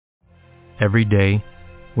Every day,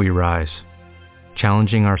 we rise,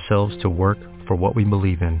 challenging ourselves to work for what we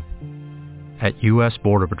believe in. At U.S.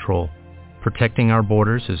 Border Patrol, protecting our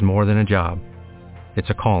borders is more than a job. It's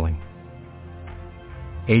a calling.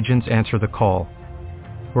 Agents answer the call,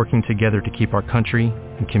 working together to keep our country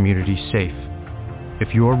and communities safe.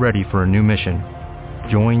 If you are ready for a new mission,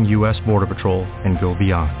 join U.S. Border Patrol and go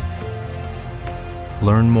beyond.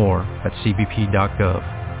 Learn more at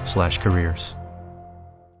cbp.gov/careers.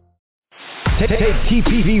 Take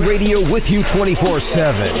TPV Radio with you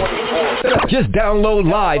 24/7. Just download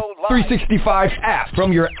Live 365's app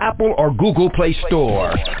from your Apple or Google Play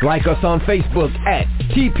Store. Like us on Facebook at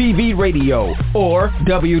TPV Radio or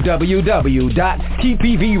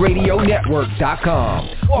www.tpvradionetwork.com.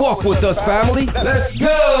 Walk with us, family. Let's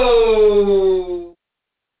go!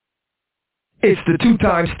 It's the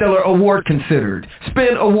two-time Stellar Award considered,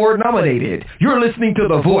 Spin Award nominated. You're listening to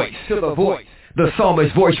The Voice, the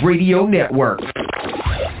Psalmist Voice Radio Network.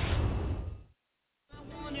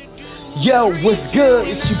 Yo, what's good?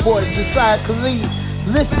 It's your boy, Josiah Khalid.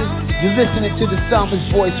 You're listening to the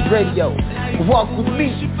Psalmist Voice Radio. Walk with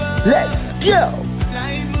me. Let's go!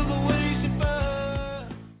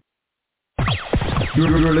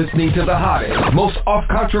 You're listening to the hottest, most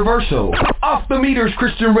off-controversial, off-the-meters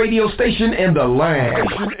Christian radio station in the land.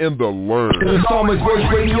 The Psalmist Voice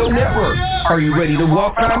Radio Network. Are you ready to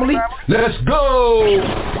walk, family? Let's go!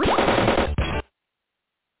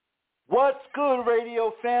 What's good,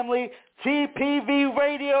 radio family? TPV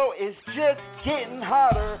Radio is just getting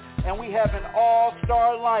hotter, and we have an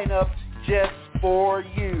all-star lineup just for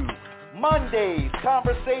you. Mondays,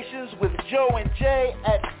 conversations with Joe and Jay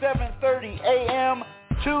at 7:30 a.m.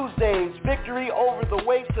 Tuesdays, Victory Over the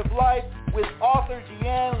Weights of Life with author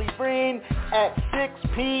Dian, LeBrin at 6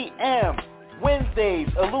 p.m.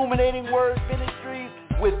 Wednesdays, Illuminating Word Ministries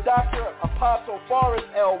with Dr. Apostle Forrest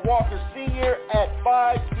L. Walker Sr. at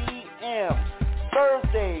 5 p.m.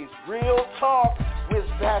 Thursdays, Real Talk with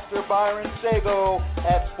Pastor Byron Sago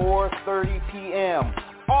at 4:30 p.m.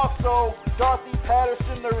 Also, Dorothy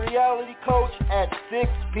Patterson, the reality coach, at 6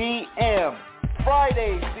 p.m.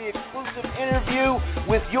 Fridays, the exclusive interview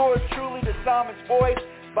with yours truly, the Psalmist Voice,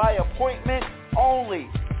 by appointment only.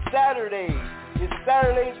 Saturdays is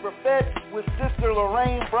Saturday's Buffet with Sister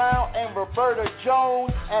Lorraine Brown and Roberta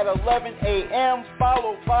Jones at 11 a.m.,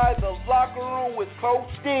 followed by the Locker Room with Coach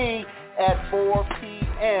D at 4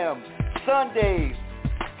 p.m. Sundays,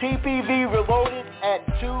 TPV Reloaded at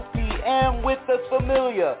 2 p.m. with the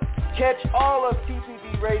Familia. Catch all of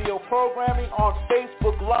TPV Radio programming on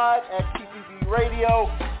Facebook Live at TPV Radio.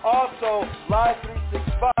 Also, Live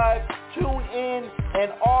 365, TuneIn,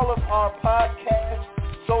 and all of our podcast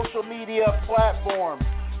social media platforms.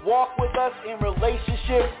 Walk with us in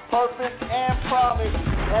relationship, purpose, and promise.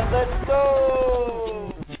 And let's go!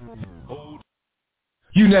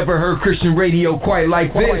 You never heard Christian radio quite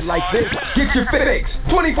like this. Get your fix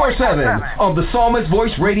 24/7 on the Psalmist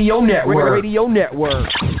Voice Radio Network.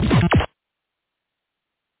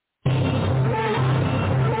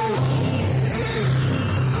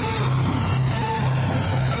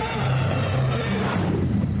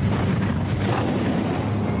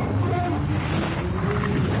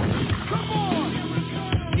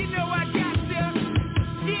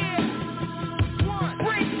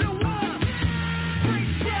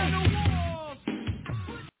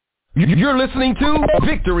 You're listening to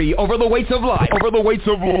Victory Over the Weights of Life.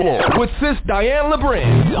 With Sis Dian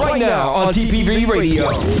LeBrin. Right now on TPV Radio.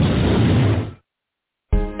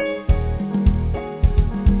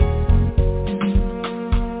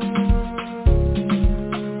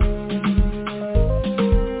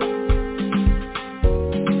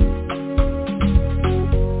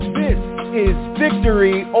 This is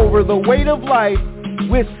Victory Over the Weight of Life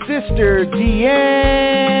with Sister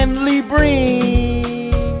Dian LeBrin.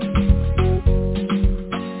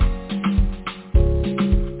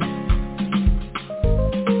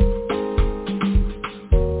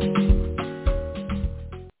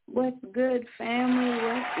 Good family,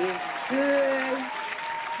 what is good?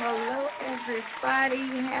 Hello everybody,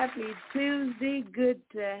 happy Tuesday, good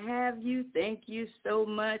to have you. Thank you so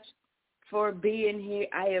much for being here.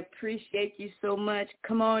 I appreciate you so much.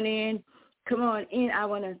 Come on in. I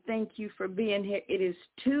want to thank you for being here. It is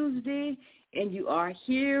Tuesday and you are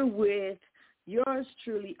here with yours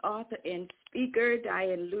truly, author and speaker,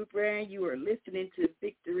 Dian LeBrin. You are listening to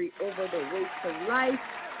Victory Over the Weights of Life.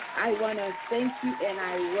 I want to thank you and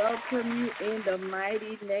I welcome you in the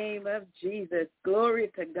mighty name of Jesus. Glory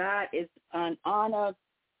to God. It's an honor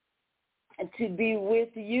to be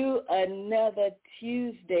with you another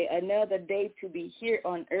Tuesday, another day to be here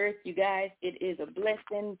on earth. You guys, it is a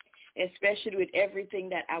blessing especially with everything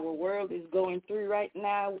that our world is going through right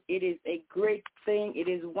now. It is a great thing. It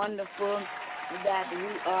is wonderful that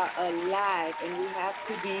we are alive, and we have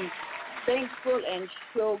to be thankful and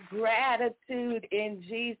show gratitude in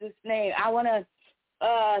Jesus' name. I want to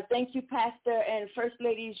thank you, Pastor and First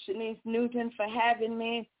Lady Shanice Newton, for having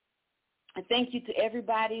me. I thank you to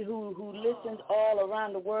everybody who listens all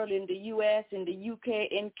around the world, in the U.S., in the UK,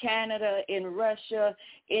 in Canada, in Russia,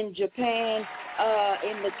 in Japan,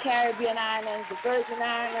 in the Caribbean islands, the Virgin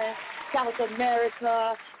Islands, South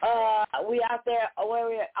America. We out there, where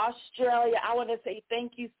we're Australia. I want to say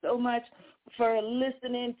thank you so much for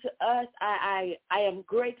listening to us. I am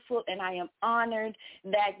grateful and I am honored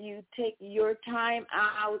that you take your time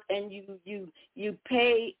out and you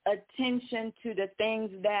pay attention to the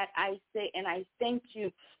things that I say, and I thank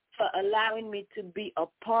you for allowing me to be a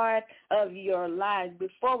part of your lives.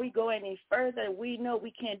 Before we go any further, we know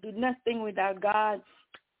we can't do nothing without God.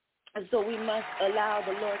 And so we must allow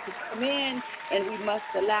the Lord to come in, and we must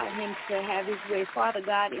allow him to have his way. Father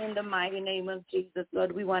God, in the mighty name of Jesus,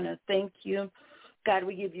 Lord, we want to thank you. God,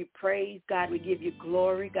 we give you praise. God, we give you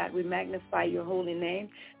glory. God, we magnify your holy name.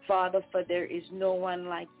 Father, for there is no one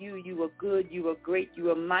like you. You are good. You are great.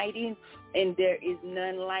 You are mighty, and there is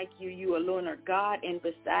none like you. You alone are God, and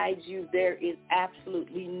besides you, there is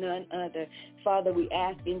absolutely none other. Father, we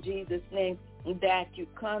ask in Jesus' name that you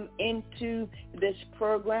come into this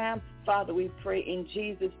program. Father, we pray in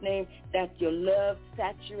Jesus' name that your love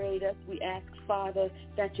saturate us. We ask, Father,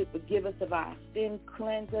 that you forgive us of our sin,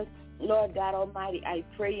 cleanse us. Lord God Almighty, I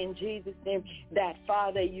pray in Jesus' name that,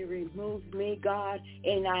 Father, you remove me, God,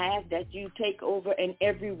 and I ask that you take over, and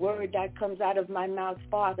every word that comes out of my mouth,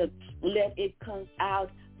 Father, let it come out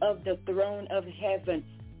of the throne of heaven.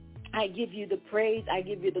 I give you the praise. I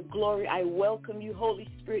give you the glory. I welcome you, Holy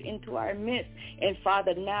Spirit, into our midst. And,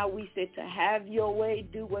 Father, now we say to have your way,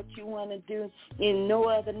 do what you want to do in no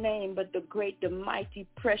other name but the great, the mighty,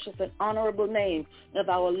 precious, and honorable name of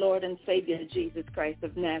our Lord and Savior, Jesus Christ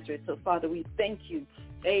of Nazareth. So, Father, we thank you.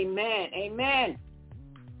 Amen. Amen.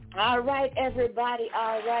 All right, everybody.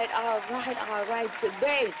 All right.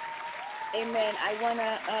 Today, amen,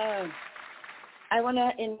 I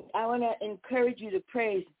want to encourage you to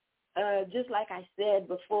praise. Just like I said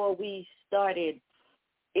before we started,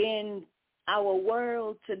 in our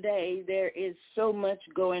world today, there is so much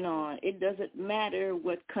going on. It doesn't matter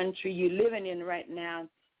what country you're living in right now.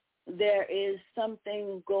 There is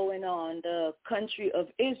something going on. The country of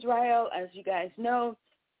Israel, as you guys know,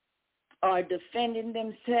 are defending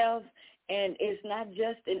themselves. And it's not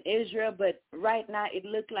just in Israel, but right now it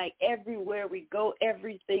looks like everywhere we go,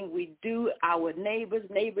 everything we do, our neighbors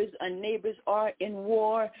are in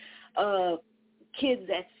war, kids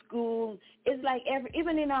at school. It's like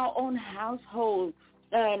even in our own household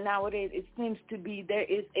nowadays, it seems to be there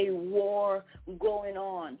is a war going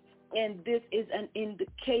on. And this is an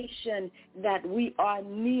indication that we are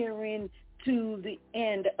nearing to the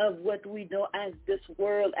end of what we know as this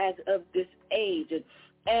world, as of this age.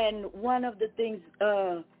 And one of the things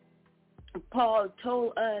Paul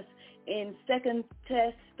told us in 2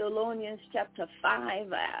 Thessalonians chapter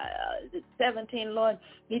 5, 17, Lord,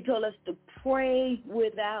 he told us to pray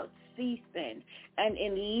without ceasing. And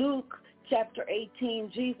in Luke chapter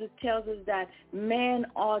 18, Jesus tells us that man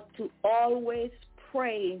ought to always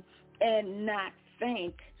pray and not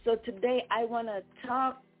faint. So today I want to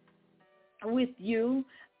talk with you.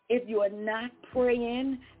 If you are not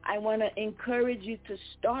praying, I want to encourage you to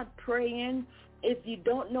start praying. If you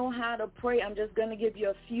don't know how to pray, I'm just going to give you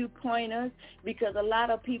a few pointers, because a lot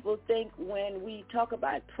of people think when we talk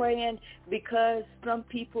about praying, because some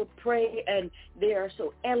people pray and they are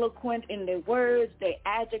so eloquent in their words, their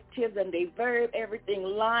adjectives and their verb, everything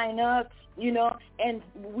line up, and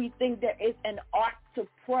we think there is an art to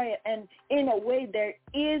prayer. And in a way, there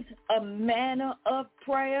is a manner of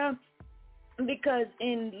prayer. Because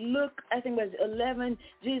in Luke, I think it was 11,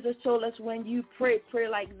 Jesus told us when you pray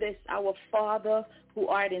like this: Our Father who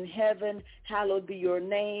art in heaven, hallowed be your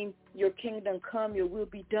name, your kingdom come, your will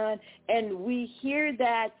be done. And we hear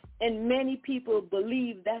that, and many people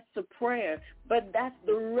believe that's a prayer, but that's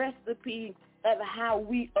the recipe of how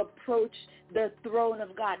we approach the throne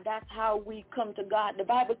of God. That's how we come to God. The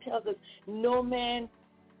Bible tells us no man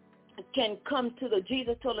can come to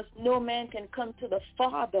Jesus told us no man can come to the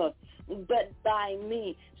Father but by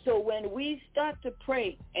me. So when we start to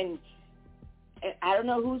pray, and I don't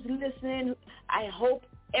know who's listening, I hope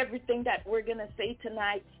everything that we're going to say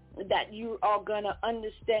tonight that you are going to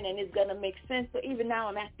understand and it's going to make sense. So even now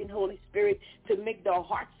I'm asking Holy Spirit to make the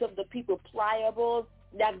hearts of the people pliable,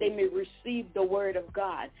 that they may receive the word of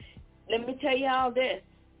God. Let me tell you all this.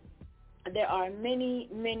 there are many,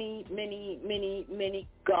 many, many, many, many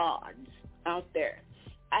gods out there.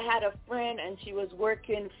 I had a friend, and she was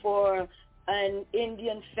working for an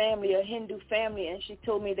Indian family, a Hindu family, and she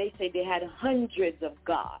told me they say they had hundreds of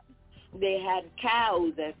gods. They had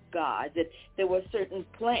cows as gods. There were certain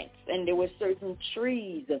plants, and there were certain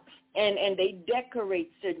trees, and they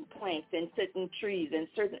decorate certain plants and certain trees and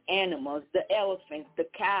certain animals, the elephants, the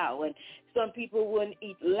cow, and some people wouldn't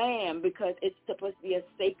eat lamb because it's supposed to be a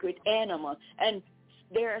sacred animal. And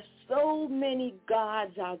there are so many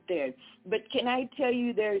gods out there. But can I tell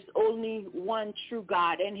you there's only one true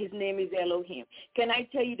God, and his name is Elohim. Can I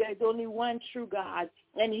tell you there's only one true God,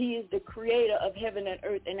 and he is the creator of heaven and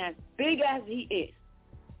earth. And as big as he is,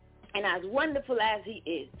 and as wonderful as he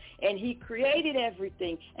is, and he created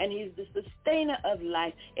everything, and he's the sustainer of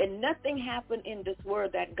life, and nothing happened in this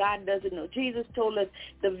world that God doesn't know. Jesus told us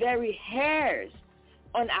the very hairs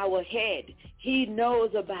on our head, he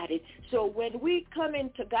knows about it. So when we come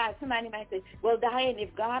into God, somebody might say, well, Diane,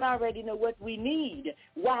 if God already knows what we need,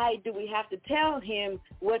 why do we have to tell him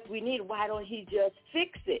what we need? Why don't he just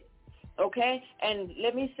fix it? Okay? And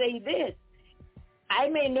let me say this. I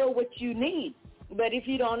may know what you need, but if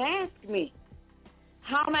you don't ask me,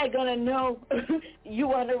 how am I going to know you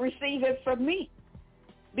want to receive it from me?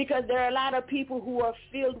 Because there are a lot of people who are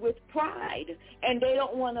filled with pride, and they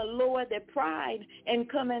don't want to lower their pride and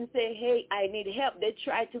come and say, hey, I need help. They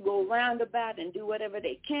try to go roundabout and do whatever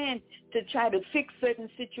they can to try to fix certain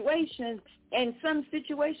situations. And some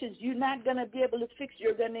situations you're not going to be able to fix.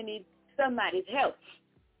 You're going to need somebody's help.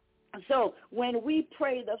 So when we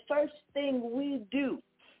pray, the first thing we do,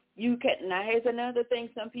 now here's another thing.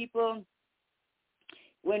 Some people,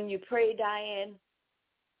 when you pray, Diane,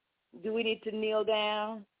 do we need to kneel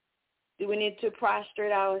down? Do we need to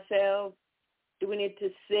prostrate ourselves? Do we need to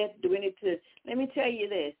sit? Let me tell you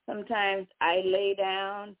this. Sometimes I lay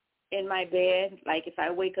down in my bed. Like if I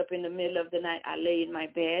wake up in the middle of the night, I lay in my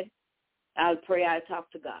bed. I'll pray, I talk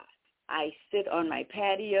to God. I sit on my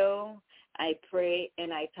patio. I pray,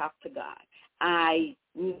 and I talk to God. I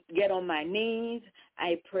get on my knees.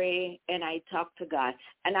 I pray, and I talk to God.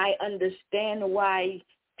 And I understand why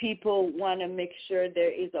people want to make sure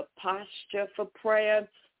there is a posture for prayer,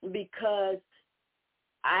 because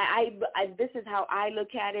this is how I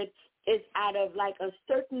look at it. It's out of like a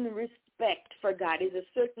certain respect for God. It's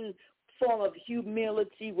a certain form of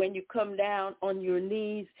humility when you come down on your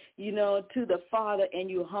knees, to the Father, and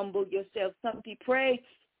you humble yourself. Some people pray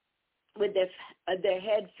with their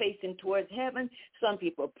head facing towards heaven. Some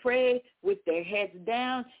people pray with their heads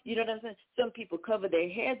down. You know what I'm saying? Some people cover their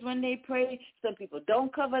heads when they pray. Some people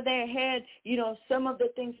don't cover their head. Some of the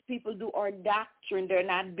things people do are doctrine. They're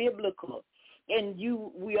not biblical. And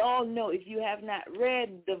we all know, if you have not read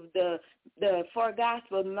the four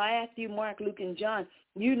Gospels, Matthew, Mark, Luke, and John,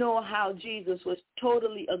 you know how Jesus was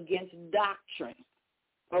totally against doctrine.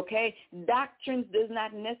 Okay? Doctrines does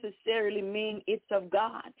not necessarily mean it's of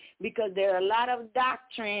God, because there are a lot of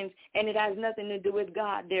doctrines and it has nothing to do with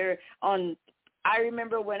God. I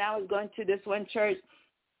remember when I was going to this one church,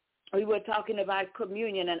 we were talking about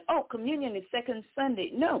communion, and communion is second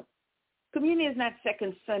Sunday. No, communion is not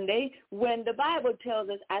second Sunday, when the Bible tells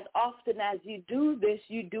us, as often as you do this,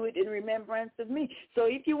 you do it in remembrance of me. So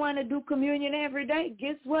if you want to do communion every day,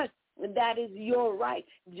 guess what? That is your right,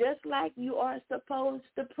 just like you are supposed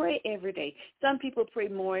to pray every day. Some people pray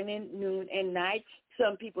morning, noon, and night.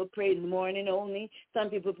 Some people pray morning only. Some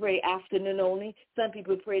people pray afternoon only. Some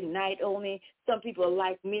people pray night only. Some people,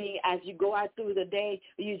 like me, as you go out through the day,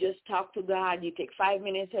 you just talk to God. You take 5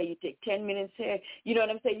 minutes here. You take 10 minutes here. You know what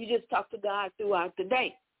I'm saying? You just talk to God throughout the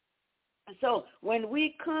day. So when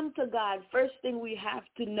we come to God, first thing we have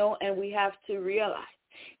to know and we have to realize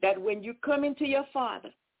that when you come into your Father,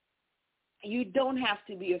 you don't have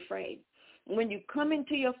to be afraid. When you come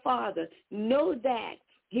into your Father, know that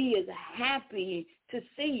he is happy to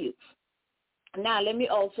see you. Now, let me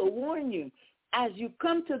also warn you, as you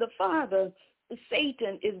come to the Father,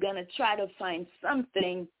 Satan is going to try to find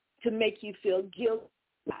something to make you feel guilty.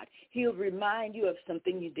 He'll remind you of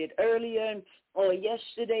something you did earlier or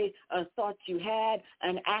yesterday, a thought you had,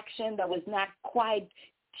 an action that was not quite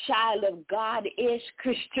child of God-ish,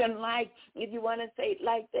 Christian-like, if you want to say it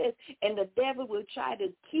like this. And the devil will try to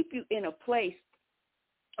keep you in a place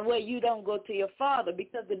where you don't go to your Father,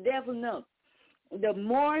 because the devil knows the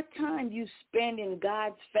more time you spend in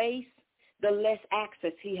God's face, the less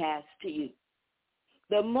access he has to you.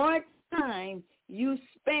 The more time you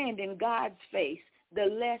spend in God's face, the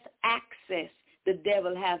less access the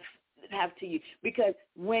devil have to you. Because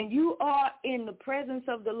when you are in the presence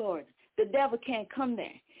of the Lord, the devil can't come there.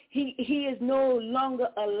 He is no longer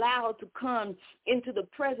allowed to come into the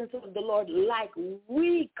presence of the Lord like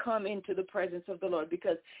we come into the presence of the Lord,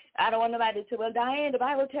 because I don't want nobody to say, well, Diane, the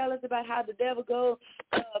Bible tells us about how the devil goes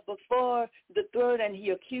before the throne and he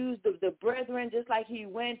accused the brethren just like he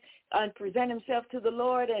went and present himself to the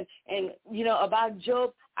Lord and about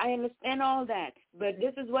Job. I understand all that, but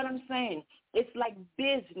this is what I'm saying. It's like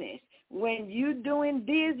business. When you're doing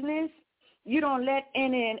business, you don't let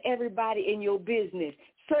any and everybody in your business.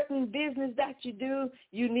 Certain business that you do,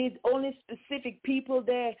 you need only specific people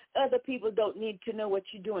there. Other people don't need to know what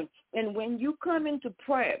you're doing. And when you come into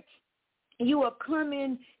prayer, you are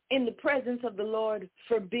coming in the presence of the Lord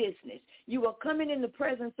for business. You are coming in the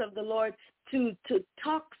presence of the Lord to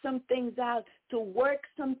talk some things out, to work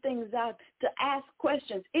some things out, to ask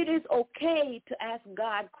questions. It is okay to ask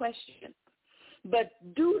God questions, but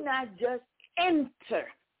do not just enter.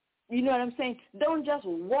 You know what I'm saying? Don't just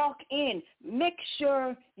walk in. Make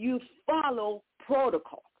sure you follow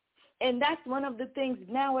protocol. And that's one of the things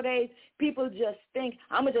nowadays. People just think,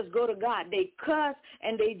 I'm going to just go to God. They cuss,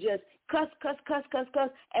 and they just cuss,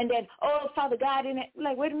 and then, oh, Father God, in it.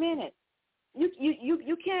 Like, wait a minute.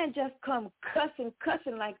 You can't just come cussing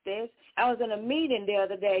like this. I was in a meeting the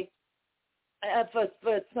other day for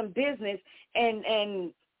some business,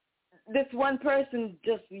 and this one person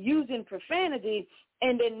just using profanity,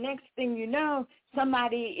 and then next thing you know,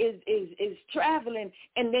 somebody is traveling,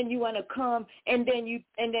 and then you want to come, and then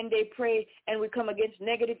they pray, and we come against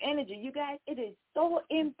negative energy. You guys, it is so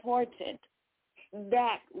important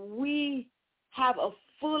that we have a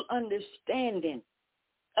full understanding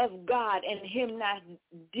of God and him not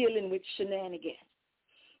dealing with shenanigans.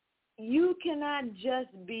 You cannot just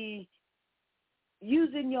be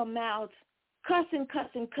using your mouth, cussing,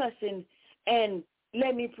 and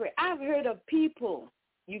let me pray. I've heard of people,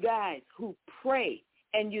 you guys, who pray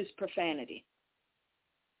and use profanity.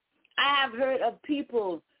 I have heard of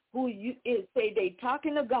people who say they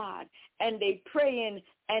talking to God and they praying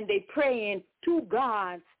to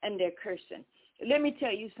God and they're cursing. Let me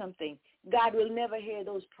tell you something. God will never hear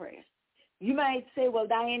those prayers. You might say, well,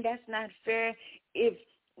 Diane, that's not fair. If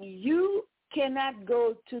you cannot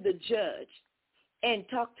go to the judge and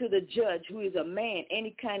talk to the judge, who is a man,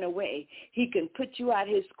 any kind of way, he can put you out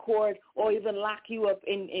his court or even lock you up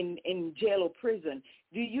in jail or prison.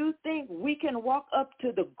 Do you think we can walk up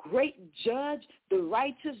to the great judge, the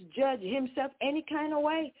righteous judge himself, any kind of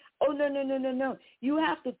way? Oh, no. You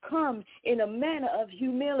have to come in a manner of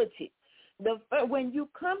humility. When you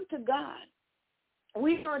come to God,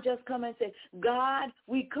 we don't just come and say, God,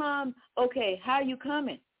 we come. Okay, how are you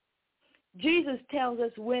coming? Jesus tells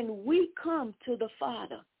us when we come to the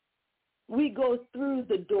Father, we go through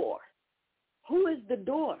the door. Who is the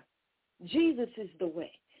door? Jesus is the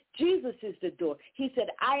way. Jesus is the door. He said,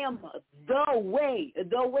 I am the way.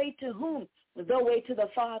 The way to whom? The way to the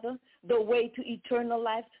Father, the way to eternal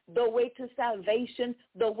life, the way to salvation,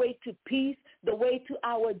 the way to peace, the way to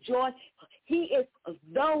our joy. He is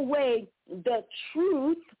the way, the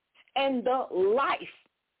truth, and the life.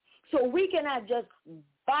 So we cannot just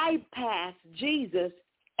bypass Jesus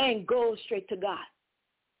and go straight to God.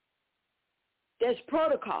 There's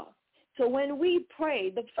protocol. So when we pray,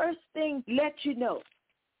 the first thing, let you know,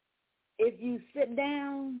 if you sit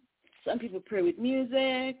down, some people pray with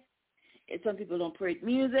music, some people don't pray with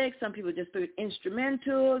music, some people just pray with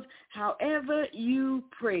instrumentals. However you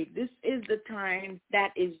pray, this is the time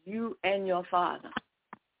that is you and your Father.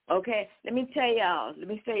 Okay? Let me tell y'all,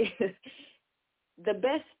 the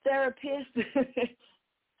best therapist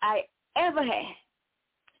I ever had,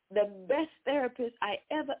 the best therapist I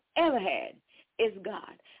ever had is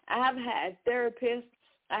God. I have had therapists,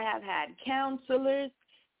 I have had counselors,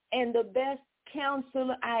 and the best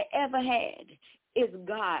counselor I ever had is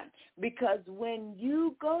God. Because when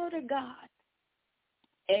you go to God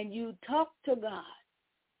and you talk to God,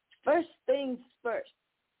 first things first,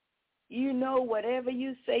 you know whatever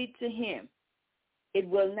you say to him, it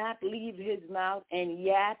will not leave his mouth and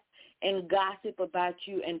yap and gossip about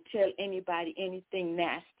you and tell anybody anything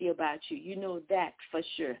nasty about you. You know that for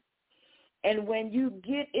sure. And when you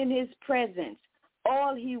get in his presence,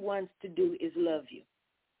 all he wants to do is love you.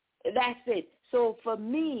 That's it. So for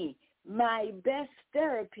me, my best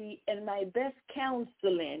therapy and my best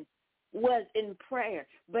counseling was in prayer.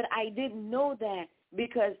 But I didn't know that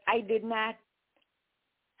because I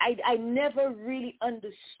never really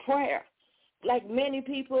understood prayer. Like many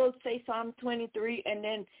people say Psalm 23 and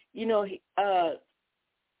then,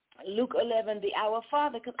 Luke 11, the Our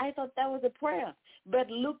Father, because I thought that was a prayer.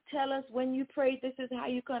 But Luke tell us when you pray, this is how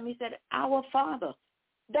you come. He said, Our Father.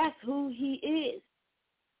 That's who he is.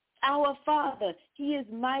 Our Father. He is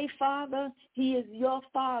my Father. He is your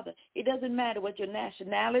Father. It doesn't matter what your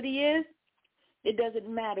nationality is. It doesn't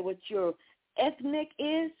matter what your ethnic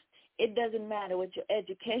is. It doesn't matter what your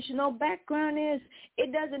educational background is.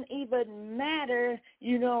 It doesn't even matter,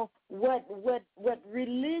 what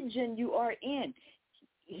religion you are in.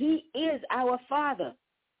 He is our Father.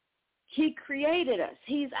 He created us.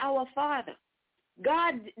 He's our Father.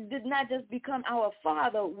 God did not just become our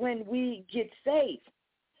Father when we get saved.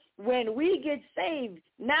 When we get saved,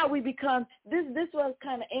 now we become, this was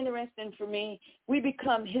kind of interesting for me, we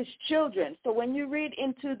become his children. So when you read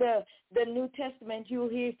into the New Testament, you'll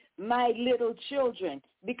hear, my little children,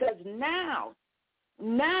 because now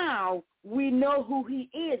we know who he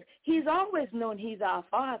is. He's always known he's our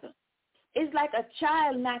Father. It's like a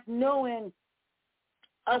child not knowing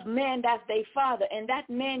of man that's their father, and that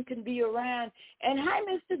man can be around, and hi,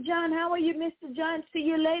 Mr. John, how are you, Mr. John? See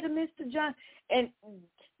you later, Mr. John. And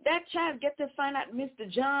that child gets to find out Mr.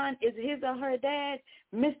 John is his or her dad.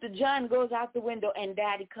 Mr. John goes out the window, and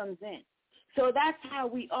daddy comes in. So that's how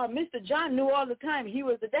we are. Mr. John knew all the time he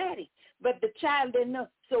was the daddy, but the child didn't know.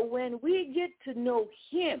 So when we get to know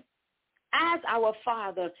him as our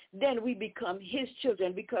Father, then we become his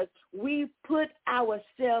children, because we put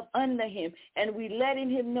ourselves under him, and we letting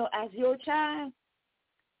him know, as your child,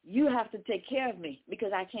 you have to take care of me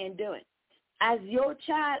because I can't do it. As your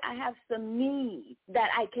child, I have some needs that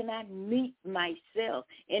I cannot meet myself.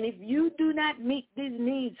 And if you do not meet these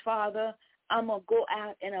needs, Father, I'm going to go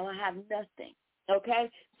out and I'm going to have nothing.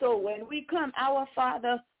 Okay? So when we come, our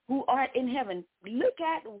Father who art in heaven, look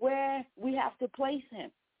at where we have to place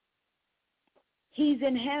him. He's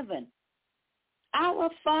in heaven. Our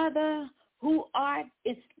Father who art,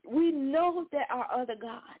 we know there are other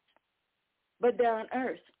gods, but they're on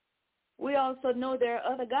earth. We also know there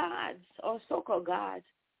are other gods, or so-called gods.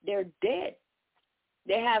 They're dead.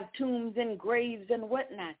 They have tombs and graves and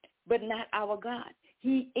whatnot, but not our God.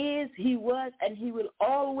 He is, he was, and he will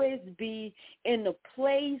always be in the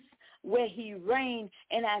place where he reigned.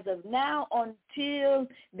 And as of now, until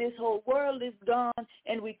this whole world is gone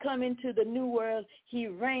and we come into the new world, he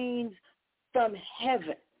reigns from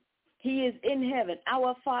heaven. He is in heaven,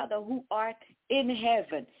 our Father who art in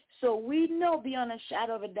heaven. So we know beyond a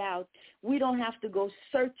shadow of a doubt, we don't have to go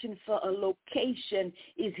searching for a location.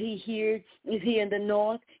 Is he here? Is he in the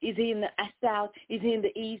north? Is he in the south? Is he in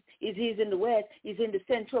the east? Is he in the west? Is he in the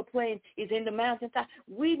central plain? Is he in the mountaintop?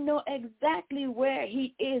 We know exactly where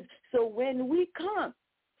he is. So when we come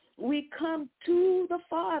to the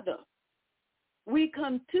Father. We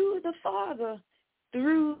come to the Father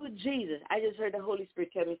through Jesus. I just heard the Holy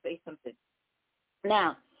Spirit tell me to say something.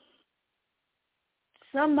 Now,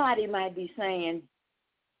 somebody might be saying,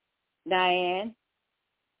 Diane,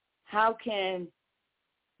 how can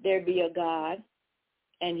there be a God,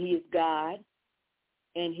 and he's God,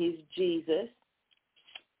 and he's Jesus,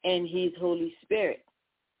 and he's Holy Spirit?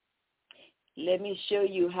 Let me show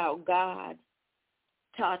you how God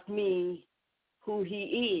taught me who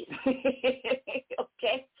he is.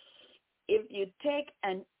 Okay? If you take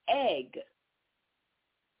an egg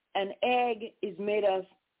is made of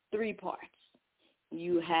 3 parts.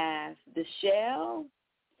 You have the shell,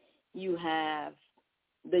 you have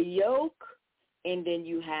the yolk, and then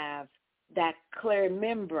you have that clear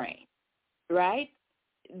membrane, right?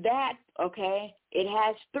 That, okay, it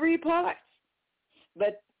has 3 parts,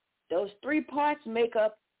 but those 3 parts make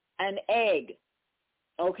up an egg,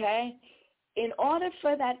 okay? In order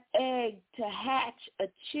for that egg to hatch a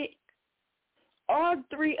chick, all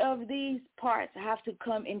 3 of these parts have to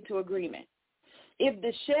come into agreement. If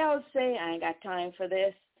the shell say, I ain't got time for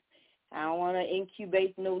this, I don't want to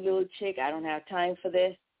incubate no little chick, I don't have time for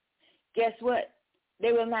this, guess what?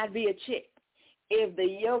 There will not be a chick. If the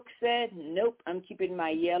yolk said, nope, I'm keeping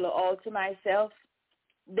my yellow all to myself,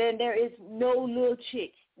 then there is no little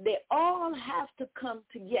chick. They all have to come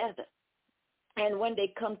together. And when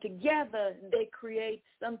they come together, they create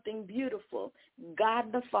something beautiful.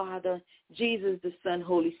 God the Father, Jesus the Son,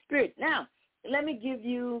 Holy Spirit. Now, let me give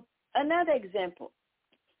you another example.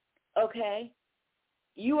 Okay?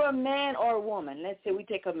 You are a man or a woman. Let's say we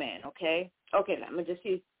take a man, okay? Okay, I'm going to just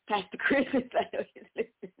see Pastor Chris.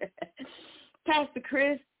 Pastor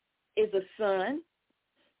Chris is a son.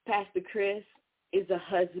 Pastor Chris is a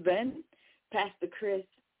husband. Pastor Chris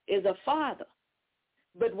is a father.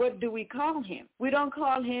 But what do we call him? We don't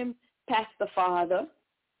call him Pastor Father.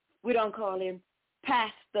 We don't call him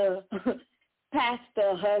Pastor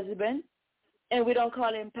Husband. And we don't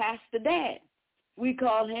call him Pastor Dad. We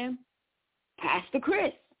call him Pastor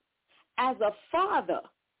Chris. As a father,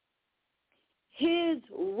 his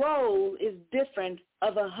role is different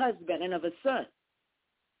of a husband and of a son.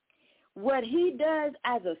 what he does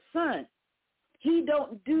as a son, he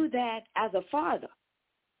don't do that as a father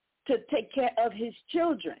to take care of his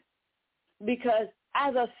children. Because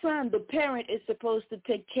as a son, the parent is supposed to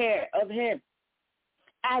take care of him.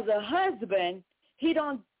 As a husband, he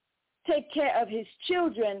don't take care of his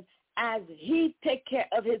children as he take care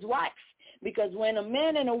of his wife. Because when a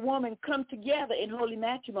man and a woman come together in holy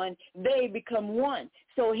matrimony, they become one.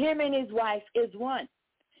 So him and his wife is one.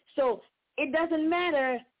 So it doesn't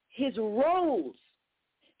matter his roles.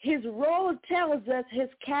 His role tells us his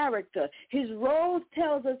character. His role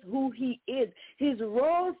tells us who he is. His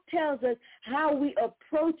role tells us how we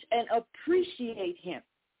approach and appreciate him.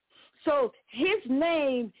 So his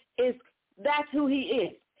name is, that's who he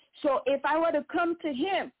is. So if I were to come to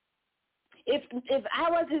him, if I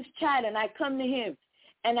was his child and I come to him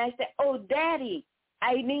and I say, oh, Daddy,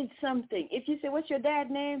 I need something. If you say, what's your dad's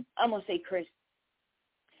name? I'm going to say Chris.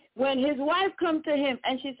 When his wife comes to him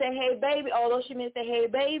and she say, hey, baby, although she may say, hey,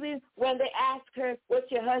 baby, when they ask her,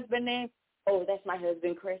 what's your husband's name? Oh, that's my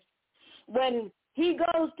husband, Chris. When he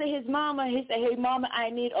goes to his mama, he say, hey, mama, I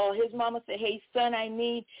need, or his mama say, hey, son, I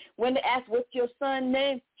need. When they ask, what's your son's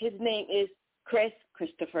name? His name is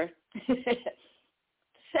Christopher.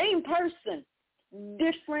 Same person,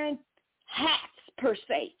 different hats per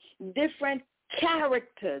se, different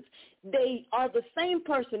characters. They are the same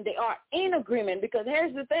person. They are in agreement, because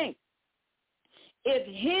here's the thing. If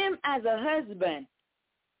him as a husband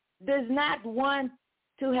does not want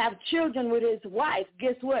to have children with his wife,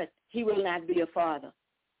 guess what? He will not be a father.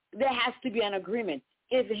 There has to be an agreement.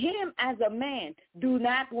 If him as a man do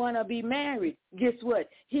not want to be married, guess what?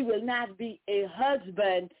 He will not be a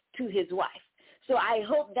husband to his wife. So I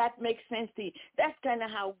hope that makes sense to you. That's kind of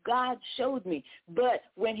how God showed me. But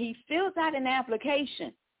when he fills out an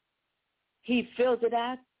application, he fills it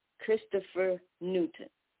out, Christopher Newton.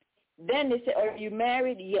 Then they say, are you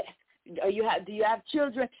married? Yes. Do you have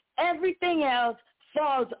children? Everything else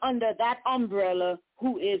falls under that umbrella,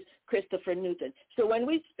 who is Christopher Newton. So when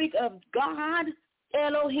we speak of God,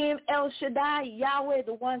 Elohim, El Shaddai, Yahweh,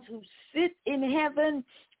 the ones who sit in heaven,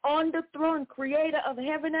 on the throne, creator of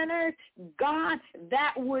heaven and earth, God,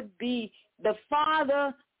 that would be the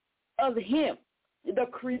father of him, the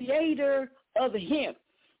creator of him.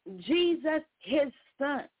 Jesus, his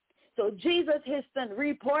son. So Jesus, his son,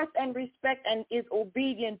 reports and respects and is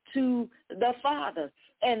obedient to the Father.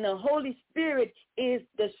 And the Holy Spirit is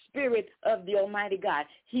the spirit of the Almighty God.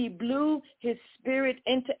 He blew his spirit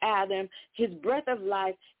into Adam, his breath of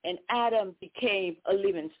life, and Adam became a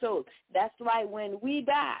living soul. That's why when we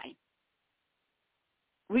die,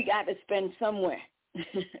 we got to spend somewhere.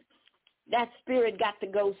 That spirit got to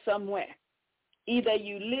go somewhere. Either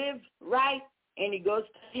you live right and it goes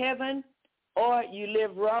to heaven, or you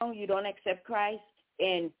live wrong, you don't accept Christ,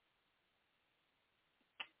 and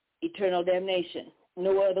eternal damnation.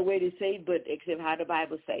 No other way to say it but except how the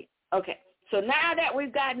Bible says. Okay, so now that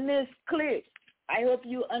we've gotten this clear, I hope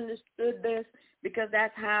you understood this, because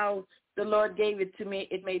that's how the Lord gave it to me.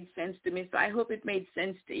 It made sense to me, so I hope it made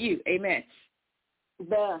sense to you. Amen.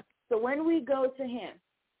 So when we go to him,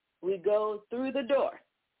 we go through the door,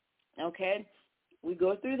 okay? We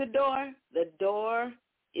go through the door. The door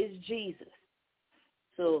is Jesus.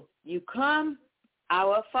 So you come,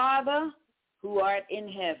 our Father who art in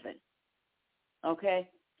heaven. Okay?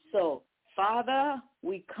 So, Father,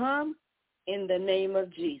 we come in the name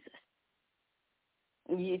of Jesus.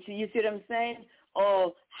 You see what I'm saying?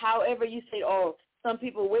 Or however you say, or some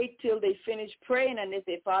people wait till they finish praying and they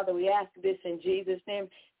say, Father, we ask this in Jesus' name.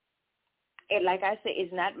 And like I say,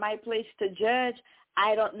 it's not my place to judge.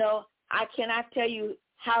 I don't know. I cannot tell you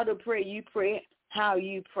how to pray. You pray how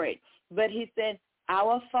you pray. But he said,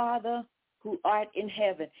 our Father who art in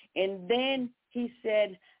heaven. And then he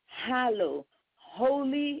said, hallowed,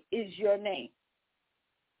 holy is your name.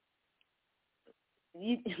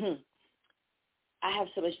 I have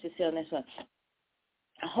so much to say on this one.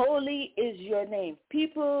 Holy is your name.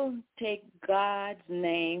 People take God's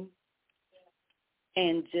name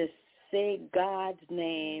and just say God's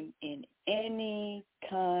name in any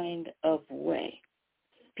kind of way.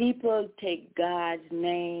 People take God's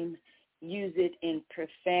name, use it in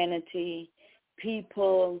profanity.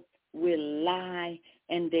 People will lie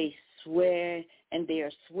and they swear, and they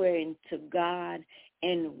are swearing to God,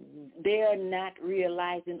 and they are not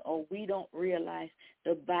realizing, or we don't realize,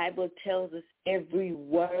 the Bible tells us every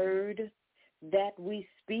word that we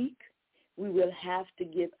speak, we will have to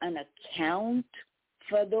give an account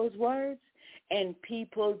for those words. And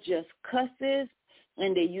people just cusses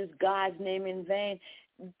and they use God's name in vain.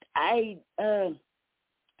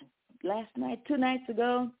 Last night, 2 nights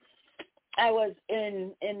ago, I was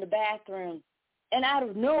in the bathroom, And out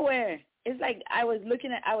of nowhere, it's like I was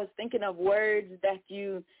thinking of words that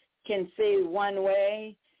you can say one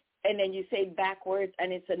way, and then you say backwards,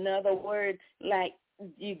 and it's another word. Like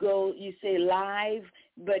you say live,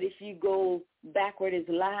 but if you go backward is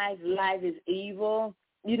live. Live is evil.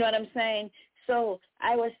 You know what I'm saying? So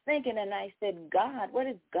I was thinking, and I said, God, what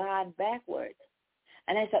is God backwards?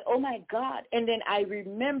 And I said, oh, my God. And then I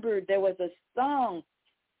remembered there was a song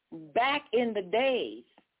back in the days,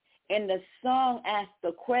 and the song asked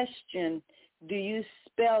the question, do you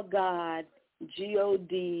spell God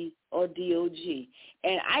G-O-D or D-O-G?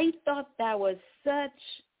 And I thought that was such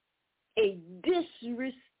a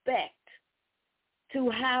disrespect to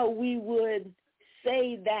how we would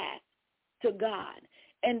say that to God.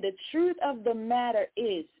 And the truth of the matter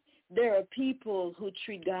is there are people who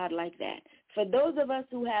treat God like that. For those of us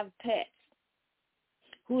who have pets,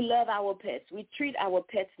 who love our pets, we treat our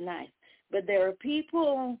pets nice. But there are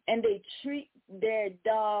people, and they treat their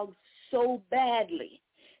dogs so badly.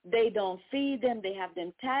 They don't feed them. They have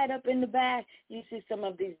them tied up in the back. You see some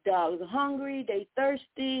of these dogs hungry. They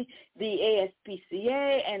thirsty. The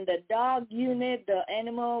ASPCA and the dog unit, the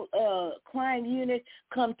animal crime unit,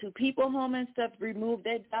 come to people home and stuff, remove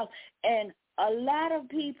their dogs. And a lot of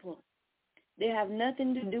people, they have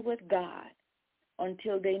nothing to do with God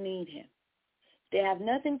until they need him. They have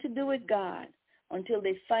nothing to do with God until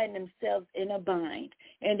they find themselves in a bind.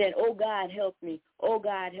 And then, oh, God, help me. Oh,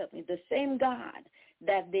 God, help me. The same God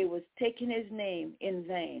that they was taking his name in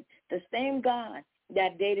vain, the same God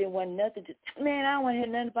that they didn't want nothing to, man, I don't want to hear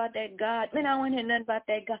nothing about that God. Man, I don't want to hear nothing about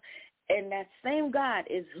that God. And that same God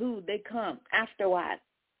is who they come after a while.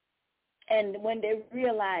 And when they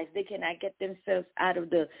realize they cannot get themselves out of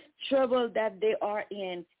the trouble that they are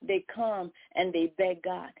in, they come and they beg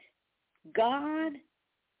God. God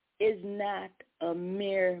is not a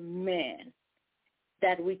mere man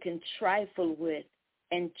that we can trifle with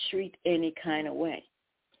and treat any kind of way.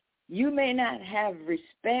 You may not have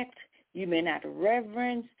respect, you may not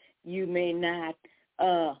reverence, you may not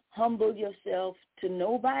humble yourself to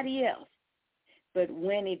nobody else. But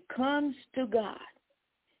when it comes to God,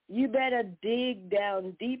 you better dig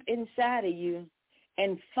down deep inside of you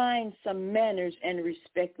and find some manners and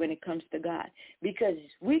respect when it comes to God. Because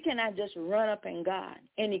we cannot just run up in God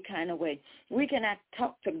any kind of way. We cannot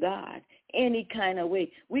talk to God any kind of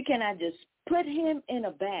way. We cannot just put him in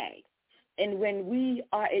a bag. And when we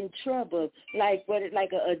are in trouble, like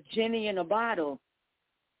a genie in a bottle,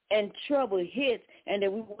 and trouble hits, and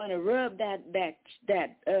then we want to rub that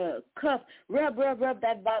cup, rub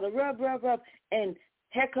that bottle, rub, and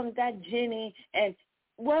here comes that genie, and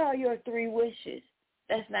what are your 3 wishes?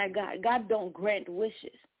 That's not God. God don't grant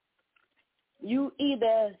wishes. You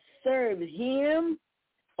either serve him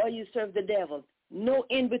or you serve the devil. No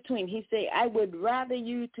in between. He say, I would rather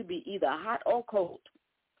you to be either hot or cold.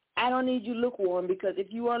 I don't need you lukewarm, because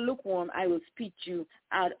if you are lukewarm, I will spit you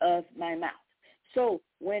out of my mouth. So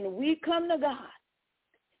when we come to God,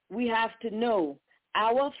 we have to know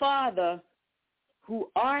our Father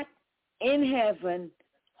who art in heaven,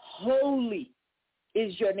 holy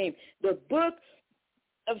is your name. The book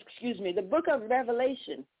of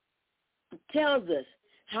Revelation tells us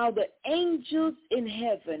how the angels in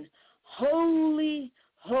heaven, holy,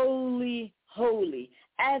 holy, holy.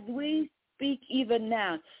 As we speak even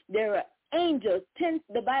now, there are angels,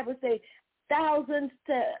 the Bible says, thousands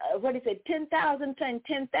to, 10,000 times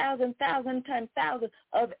 10,000, 1,000 times 1,000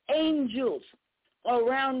 of angels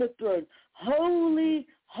around the throne. Holy,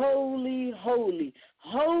 holy, holy,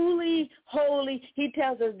 holy, holy. He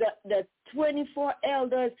tells us that the 24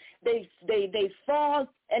 elders, they fall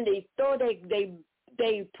and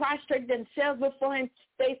they prostrate themselves before him.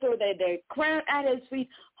 They throw their crown at his feet.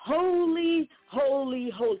 Holy, holy,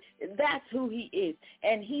 holy. That's who he is.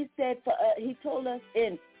 And he said, he told us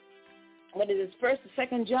in, 1st or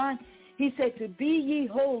 2nd John, he said, to be ye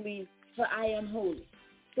holy, for I am holy.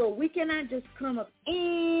 So we cannot just come up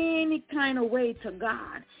any kind of way to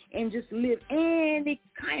God and just live any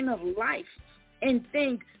kind of life and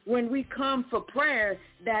think when we come for prayer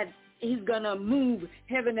that he's going to move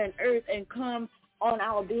heaven and earth and come on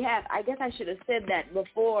our behalf. I guess I should have said that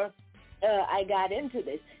before I got into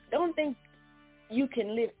this. Don't think you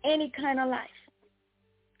can live any kind of life,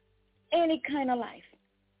 and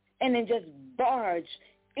then just barge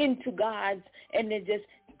into God's and then just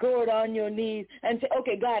go on your knees and say,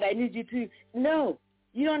 okay, God, I need you to. No,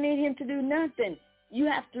 you don't need him to do nothing. You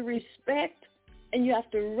have to respect and you have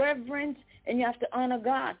to reverence and you have to honor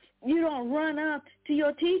God. You don't run up to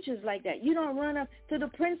your teachers like that. You don't run up to the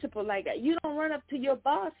principal like that. You don't run up to your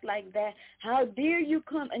boss like that. How dare you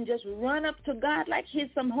come and just run up to God like he's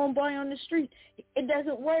some homeboy on the street? It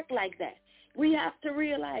doesn't work like that. We have to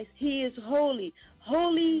realize he is holy.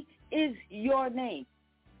 Holy is your name.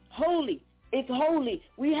 Holy. It's holy.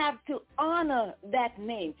 We have to honor that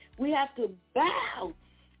name. We have to bow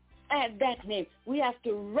at that name. We have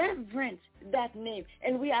to reverence that name.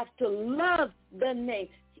 And we have to love the name.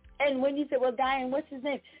 And when you say, well, Dian, what's his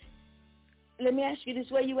name? Let me ask you this,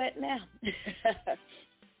 where you at now?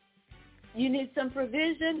 You need some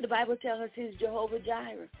provision. The Bible tells us he's Jehovah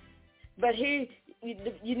Jireh. But here,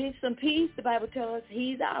 you need some peace. The Bible tells us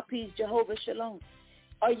he's our peace, Jehovah Shalom.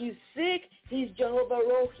 Are you sick? He's Jehovah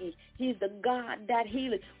Rohi. He's the God that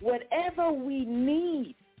healeth. Whatever we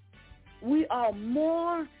need, we are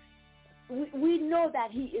more, we know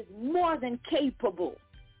that he is more than capable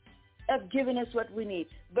of giving us what we need.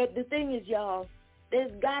 But the thing is, y'all,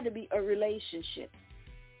 there's got to be a relationship.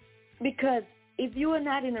 Because if you are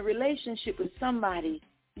not in a relationship with somebody,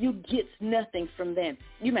 you get nothing from them.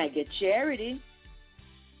 You might get charity,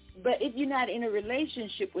 but if you're not in a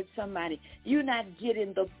relationship with somebody, you're not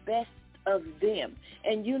getting the best of them,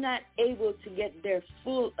 and you're not able to get their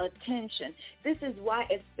full attention. This is why,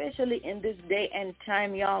 especially in this day and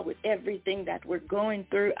time, y'all, with everything that we're going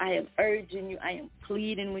through, I am urging you, I am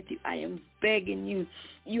pleading with you, I am begging you,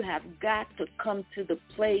 you have got to come to the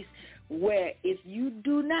place where if you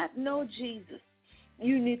do not know Jesus,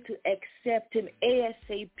 you need to accept him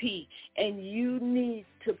ASAP, and you need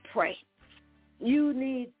to pray. You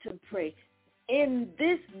need to pray. In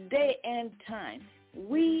this day and time,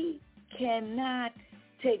 we cannot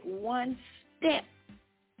take one step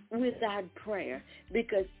without prayer,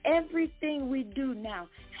 because everything we do now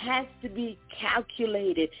has to be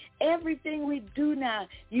calculated. Everything we do now,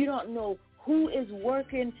 you don't know who is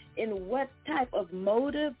working in what type of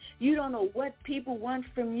motive. You don't know what people want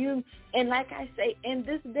from you. And like I say, in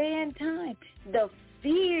this day and time, the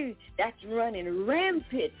fear that's running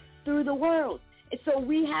rampant through the world. So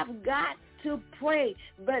we have got to pray,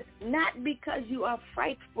 but not because you are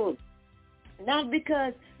frightful, not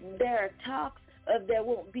because there are talks of there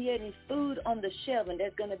won't be any food on the shelf and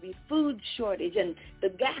there's going to be food shortage and the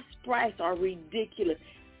gas prices are ridiculous.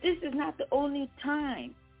 This is not the only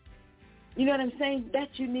time, you know what I'm saying, that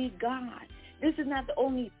you need God. This is not the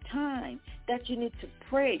only time that you need to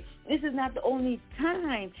pray. This is not the only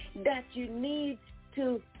time that you need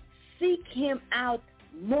to seek him out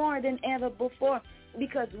more than ever before,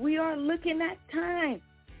 because we are looking at time.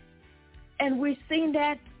 And we're seeing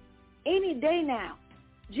that any day now,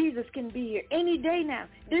 Jesus can be here. Any day now.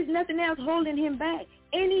 There's nothing else holding him back.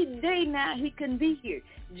 Any day now he can be here.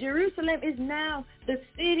 Jerusalem is now the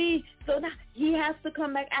city, so now he has to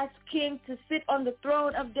come back as king to sit on the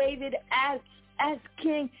throne of David as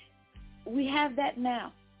king. We have that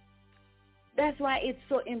now. That's why it's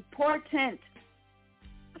so important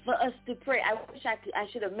for us to pray. I wish I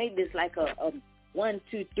should have made this like a 1,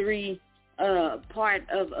 2, 3 part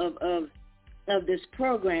of this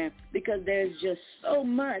program, because there's just so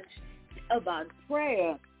much about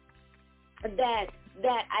prayer that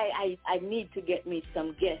I need to get me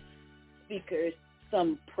some guest speakers,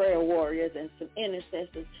 some prayer warriors, and some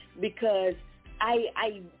intercessors, because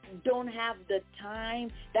I don't have the time.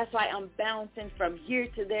 That's why I'm bouncing from here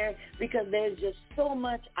to there, because there's just so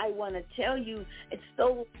much I want to tell you. It's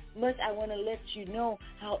so much I want to let you know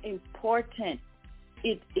how important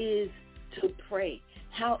it is to pray,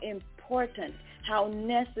 how important, how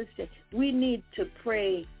necessary. We need to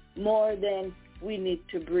pray more than we need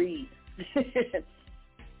to breathe.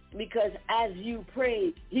 Because as you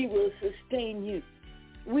pray, he will sustain you.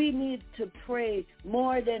 We need to pray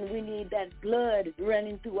more than we need that blood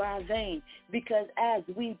running through our veins, because as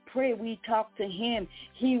we pray, we talk to him.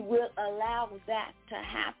 He will allow that to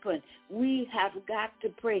happen. We have got to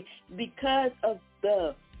pray because of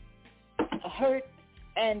the hurt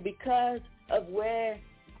and because of where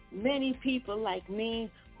many people like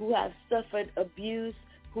me who have suffered abuse,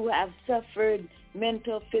 who have suffered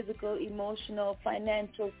mental, physical, emotional,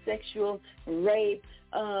 financial, sexual, rape.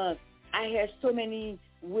 I hear so many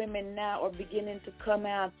women now are beginning to come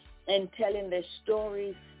out and telling their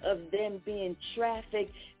stories of them being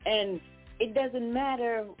trafficked. And it doesn't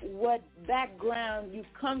matter what background you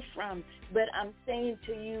come from, but I'm saying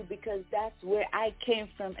to you, because that's where I came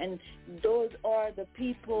from, and those are the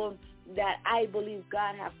people that I believe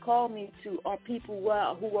God have called me to, are people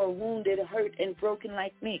who are wounded, hurt, and broken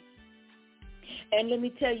like me. And let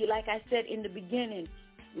me tell you, like I said in the beginning,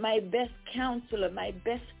 my best counselor, my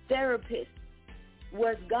best therapist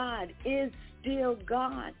was God, is still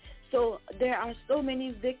God. So there are so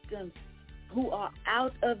many victims who are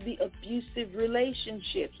out of the abusive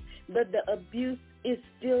relationships, but the abuse is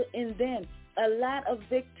still in them. a lot of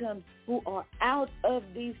victims who are out of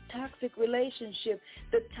these toxic relationships,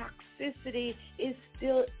 the toxicity is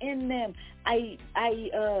still in them. I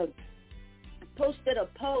posted a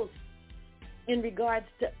post in regards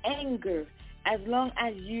to anger. As long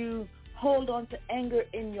as you hold on to anger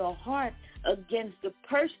in your heart against the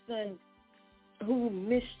person who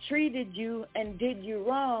mistreated you and did you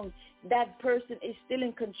wrong, that person is still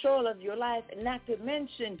in control of your life. And not to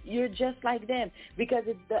mention, you're just like them, because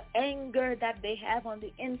it's the anger that they have on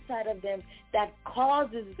the inside of them that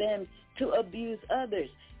causes them to abuse others.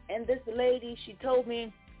 And this lady, she told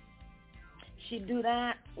me she do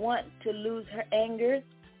not want to lose her anger.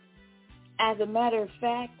 As a matter of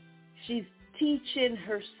fact, she's teaching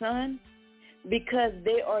her son, because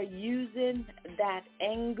they are using that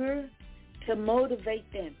anger to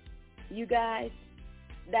motivate them. You guys,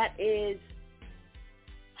 that is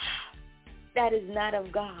not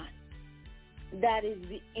of God. That is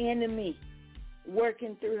the enemy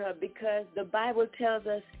working through her, because the Bible tells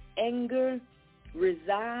us anger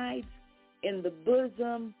resides in the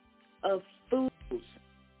bosom of fools.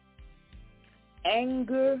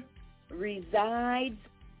 Anger resides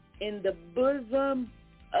in the bosom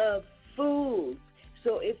of fools.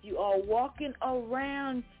 So if you are walking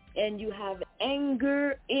around and you have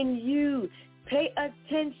anger in you, pay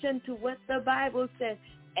attention to what the Bible says.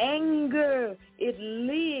 Anger, it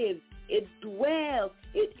lives, it dwells,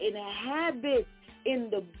 it inhabits in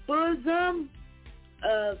the bosom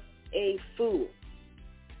of a fool.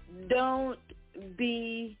 Don't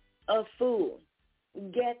be a fool.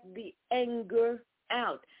 Get the anger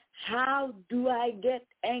out. How do I get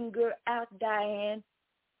anger out, Diane?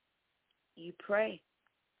 You pray.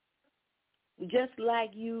 Just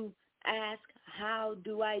like you ask, how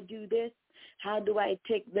do I do this? How do I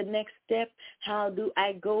take the next step? How do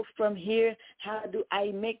I go from here? How do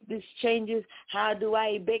I make these changes? How do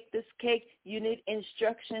I bake this cake? You need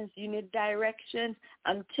instructions. You need directions.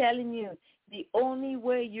 I'm telling you, the only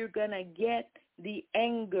way you're going to get the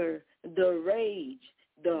anger, the rage,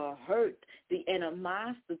 the hurt, the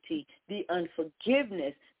animosity, the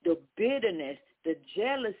unforgiveness, the bitterness, the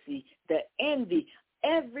jealousy, the envy,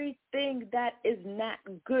 everything that is not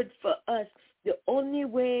good for us, the only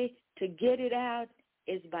way to get it out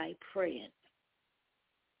is by praying.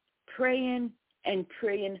 Praying and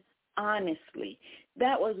praying honestly.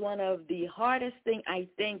 That was one of the hardest things I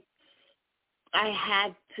think I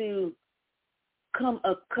had to come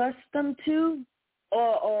accustomed to,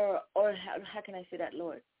 or how can I say that,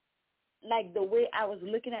 Lord? Like the way I was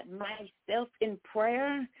looking at myself in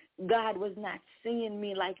prayer, God was not seeing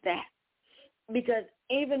me like that. Because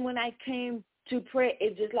even when I came to pray,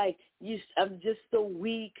 it's just like, I'm just so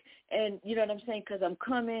weak, and you know what I'm saying, because I'm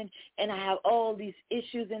coming and I have all these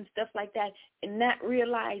issues and stuff like that, and not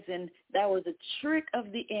realizing that was a trick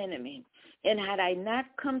of the enemy. And had I not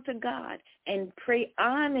come to God and pray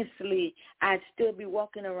honestly, I'd still be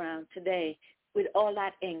walking around today with all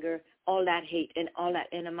that anger, all that hate, and all that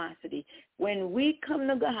animosity. When we come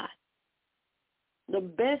to God, the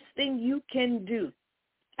best thing you can do,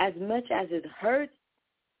 as much as it hurts,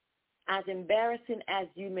 as embarrassing as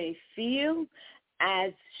you may feel,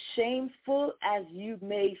 as shameful as you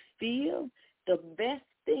may feel, the best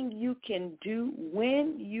thing you can do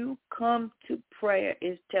when you come to prayer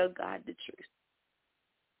is tell God the truth.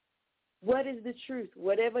 What is the truth?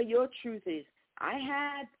 Whatever your truth is. I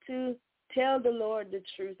had to tell the Lord the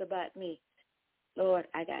truth about me. Lord,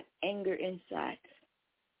 I got anger inside.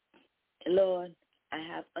 Lord, I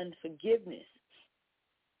have unforgiveness.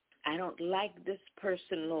 I don't like this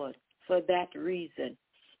person, Lord, for that reason.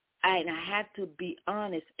 And I had to be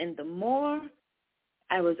honest. And the more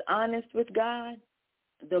I was honest with God,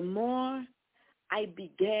 the more I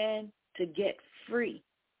began to get free.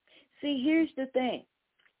 See, here's the thing.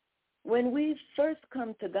 When we first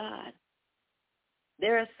come to God,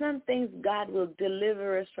 there are some things God will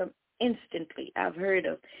deliver us from instantly. I've heard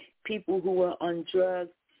of people who are on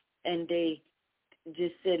drugs and they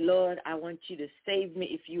just said, Lord, I want you to save me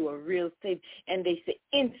if you are real safe. And they say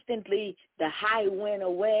instantly the high went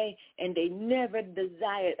away and they never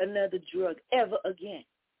desired another drug ever again.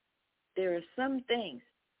 There are some things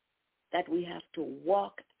that we have to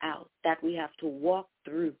walk out, that we have to walk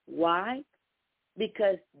through. Why?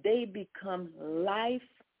 Because they become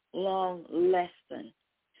lifelong lessons.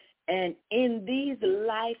 And in these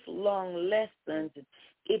lifelong lessons,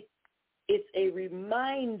 it's a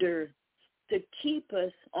reminder to keep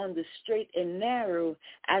us on the straight and narrow,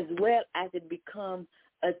 as well as it become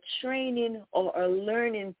a training or a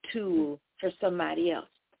learning tool for somebody else.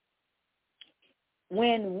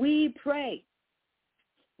 When we pray,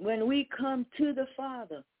 when we come to the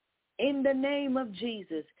Father in the name of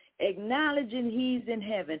Jesus, acknowledging he's in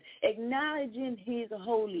heaven, acknowledging he's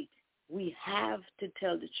holy, we have to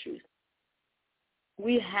tell the truth.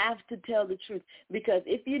 We have to tell the truth, because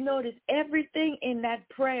if you notice, everything in that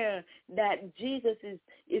prayer that Jesus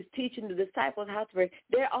is teaching the disciples how to pray,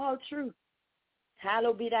 they're all true.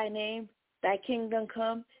 Hallowed be thy name, thy kingdom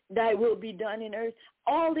come, thy will be done in earth.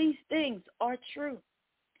 All these things are true.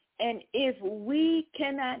 And if we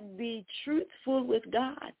cannot be truthful with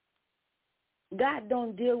God, God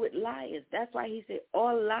don't deal with liars. That's why he said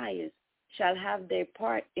all liars shall have their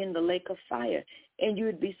part in the lake of fire. And you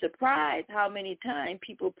would be surprised how many times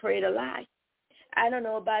people pray to lie. I don't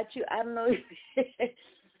know about you. I don't know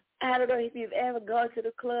if you've ever gone to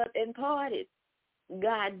the club and partied,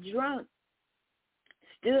 got drunk,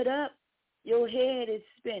 stood up, your head is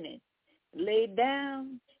spinning. Laid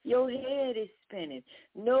down, your head is spinning.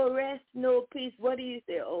 No rest, no peace. What do you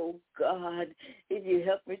say? Oh, God, if you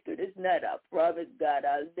help me through this night, I promise, God,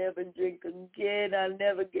 I'll never drink again. I'll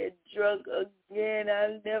never get drunk again.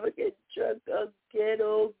 I'll never get drunk again.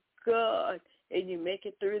 Oh, God. And you make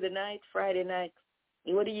it through the night, Friday night.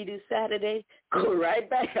 And what do? Saturday? Go right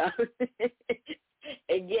back out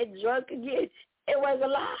and get drunk again. It was a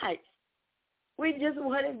lie. We just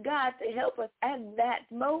wanted God to help us at that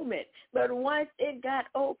moment. But once it got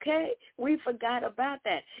okay, we forgot about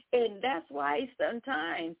that. And that's why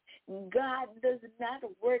sometimes God does not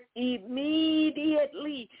work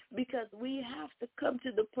immediately, because we have to come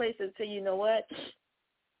to the place and say, you know what?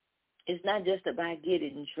 It's not just about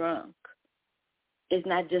getting drunk. It's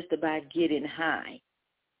not just about getting high.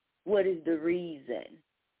 What is the reason?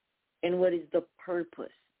 And what is the purpose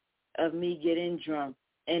of me getting drunk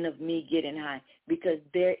and of me getting high? Because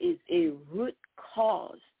there is a root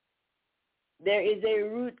cause. There is a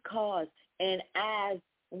root cause. And as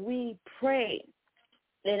we pray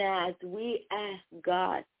and as we ask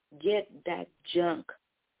God, get that junk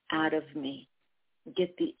out of me.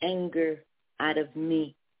 Get the anger out of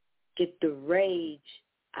me. Get the rage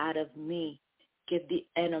out of me. Get the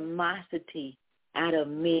animosity out of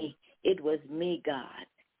me. It was me, God.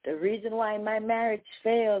 The reason why my marriage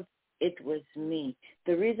failed, it was me.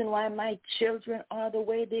 The reason why my children are the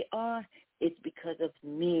way they are, it's because of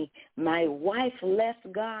me. My wife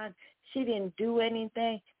left God. She didn't do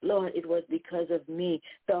anything. Lord, it was because of me.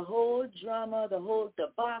 The whole drama, the whole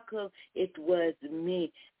debacle, it was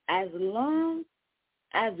me. As long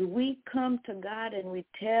as we come to God and we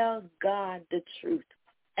tell God the truth,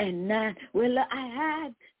 and not, well, I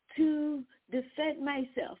had to defend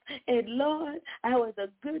myself. And Lord, I was a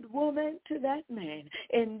good woman to that man.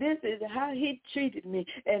 And this is how he treated me.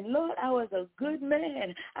 And Lord, I was a good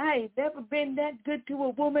man. I ain't never been that good to a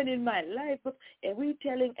woman in my life. And we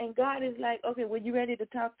telling, and God is like, okay, when you ready to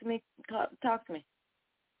talk to me, talk to me.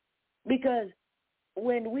 Because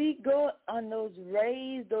when we go on those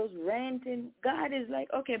raves, those ranting, God is like,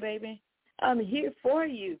 okay, baby, I'm here for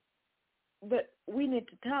you. But we need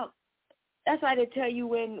to talk. That's why they tell you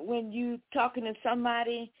when you talking to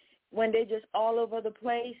somebody, when they're just all over the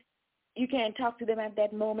place, you can't talk to them at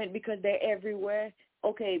that moment because they're everywhere.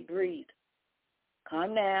 Okay, breathe.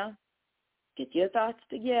 Calm down. Get your thoughts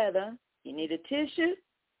together. You need a tissue?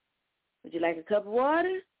 Would you like a cup of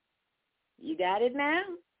water? You got it now?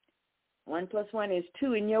 1 + 1 is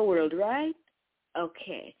 2 in your world, right?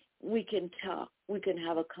 Okay, we can talk. We can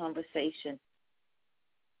have a conversation.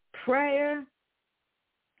 Prayer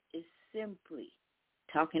is simply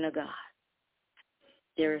talking to God.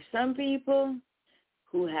 There are some people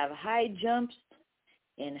who have high jumps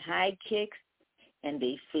and high kicks, and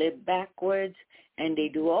they flip backwards, and they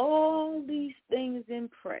do all these things in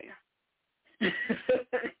prayer.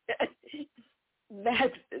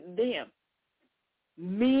 That's them.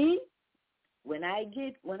 Me, when I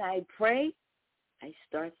pray, I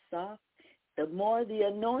start soft. The more the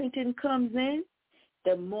anointing comes in,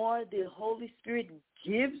 the more the Holy Spirit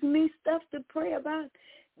gives me stuff to pray about,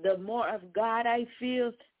 the more of God I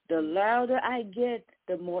feel, the louder I get,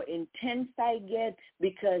 the more intense I get,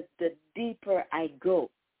 because the deeper I go.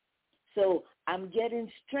 So I'm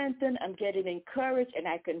getting strengthened, I'm getting encouraged, and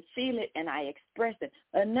I can feel it, and I express it.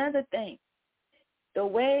 Another thing, the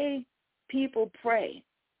way people pray,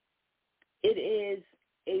 it is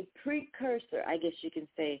a precursor, I guess you can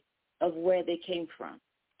say, of where they came from.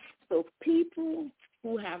 So people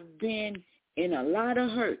who have been in a lot of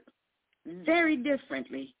hurt very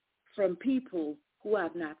differently from people who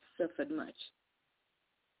have not suffered much.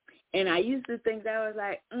 And I used to think that was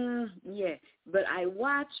like, yeah. But I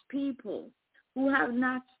watch people who have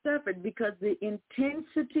not suffered, because the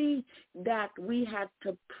intensity that we had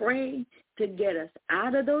to pray to get us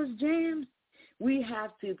out of those jams, we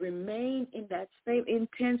have to remain in that same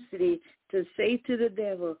intensity to say to the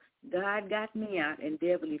devil, God got me out, and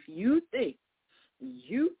devil, if you think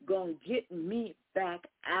you gonna get me back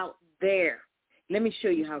out there, let me show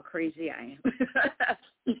you how crazy I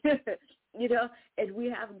am. You know, and we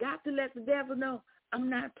have got to let the devil know I'm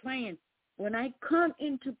not playing. When I come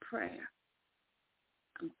into prayer,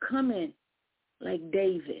 I'm coming like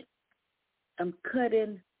David. I'm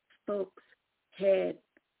cutting folks' head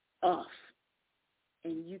off.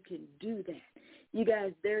 And you can do that. You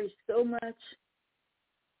guys, there is so much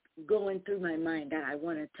going through my mind that I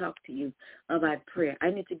want to talk to you about prayer.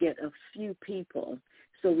 I need to get a few people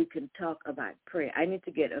so we can talk about prayer. I need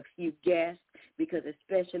to get a few guests because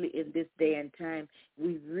especially in this day and time,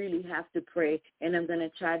 we really have to pray. And I'm going to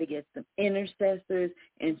try to get some intercessors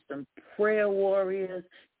and some prayer warriors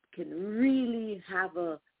can really have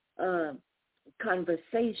a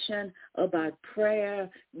conversation about prayer,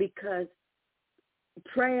 because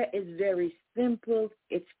prayer is very simple.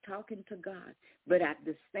 It's talking to God. But at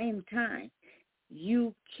the same time,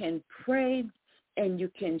 you can pray and you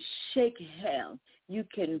can shake hell. You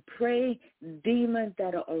can pray demons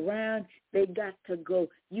that are around, they got to go.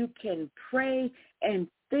 You can pray and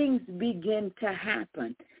things begin to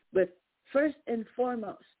happen. But first and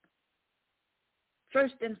foremost,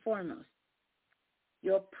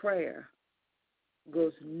 your prayer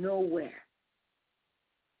goes nowhere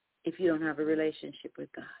if you don't have a relationship with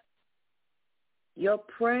God. Your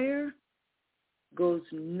prayer goes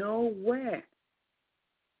nowhere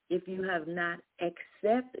if you have not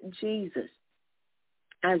accepted Jesus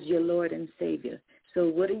as your Lord and Savior. So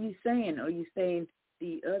what are you saying? Are you saying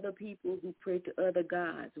the other people who pray to other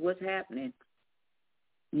gods, what's happening?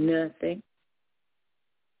 Nothing.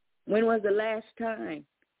 When was the last time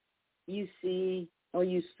you see or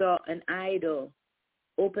you saw an idol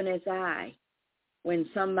open its eye when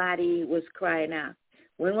somebody was crying out?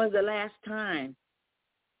 When was the last time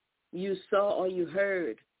you saw or you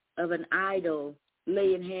heard of an idol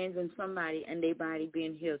laying hands on somebody and their body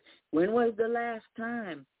being healed? When was the last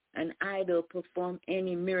time an idol performed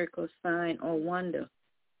any miracle, sign, or wonder?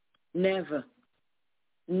 Never.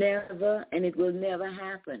 Never, and it will never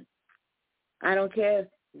happen. I don't care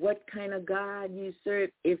what kind of God you serve.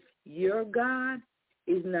 If your God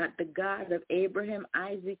is not the God of Abraham,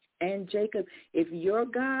 Isaac, and Jacob, if your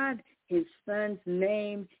God, his son's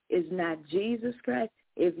name is not Jesus Christ,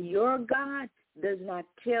 if your God does not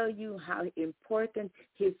tell you how important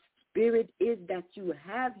his spirit is, that you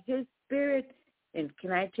have his spirit, and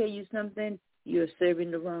can I tell you something? You're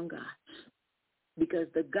serving the wrong God. Because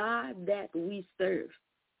the God that we serve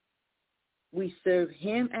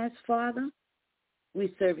him as Father,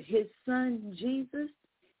 we serve his Son, Jesus,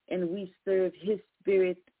 and we serve his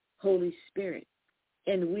Spirit, Holy Spirit.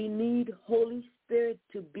 And we need Holy Spirit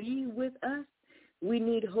to be with us. We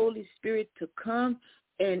need Holy Spirit to come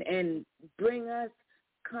and bring us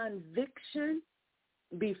conviction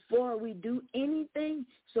before we do anything.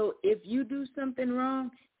 So if you do something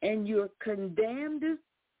wrong and you're condemned,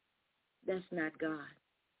 that's not God.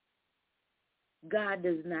 God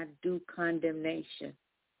does not do condemnation.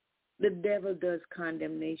 The devil does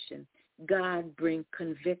condemnation. God brings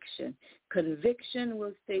conviction. Conviction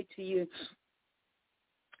will say to you,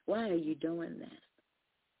 why are you doing that?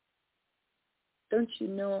 Don't you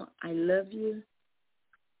know I love you?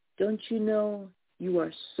 Don't you know you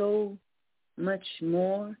are so much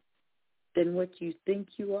more than what you think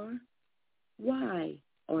you are? Why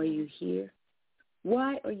are you here?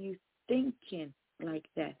 Why are you thinking like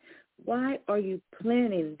that? Why are you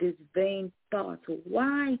planning this vain thought?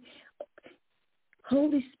 Why?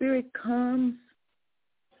 Holy Spirit comes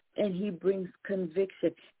and he brings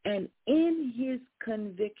conviction. And in his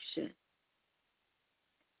conviction,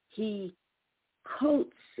 he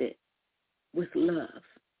coats it with love.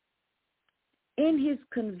 In his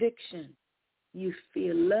conviction, you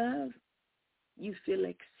feel love, you feel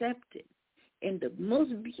accepted. And the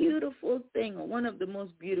most beautiful thing, or one of the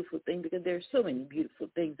most beautiful things, because there are so many beautiful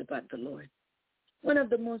things about the Lord, one of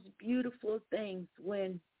the most beautiful things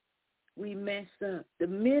when we mess up, the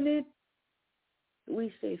minute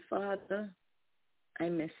we say, Father, I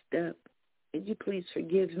messed up, would you please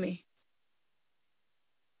forgive me?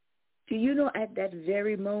 Do you know at that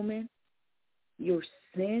very moment, your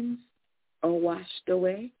sins are washed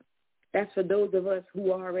away? That's for those of us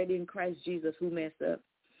who are already in Christ Jesus who mess up.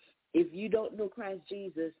 If you don't know Christ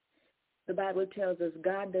Jesus, the Bible tells us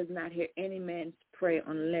God does not hear any man's prayer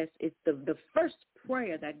unless it's the first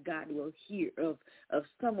prayer that God will hear of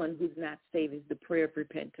someone who's not saved is the prayer of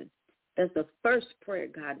repentance. That's the first prayer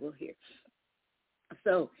God will hear.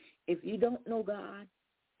 So if you don't know God,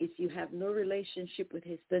 if you have no relationship with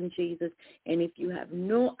his son Jesus, and if you have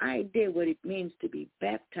no idea what it means to be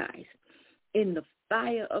baptized, in the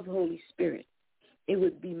fire of Holy Spirit. It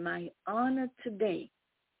would be my honor today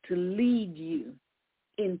to lead you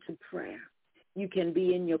into prayer. You can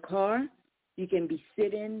be in your car. You can be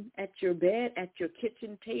sitting at your bed, at your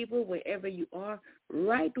kitchen table, wherever you are,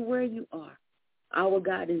 right where you are. Our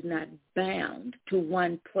God is not bound to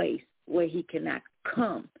one place where he cannot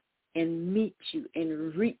come and meet you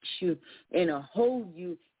and reach you and hold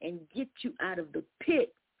you and get you out of the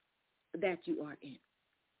pit that you are in.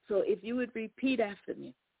 So if you would repeat after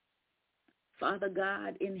me, Father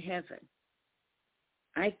God in heaven,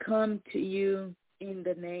 I come to you in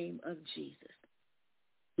the name of Jesus.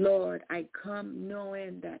 Lord, I come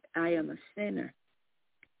knowing that I am a sinner,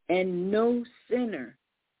 and no sinner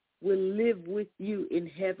will live with you in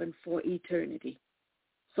heaven for eternity.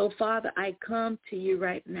 So, Father, I come to you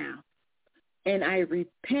right now, and I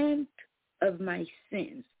repent of my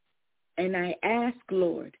sins, and I ask,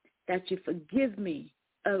 Lord, that you forgive me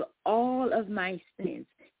of all of my sins,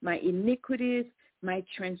 my iniquities, my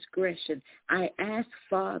transgression. I ask,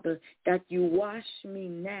 Father, that you wash me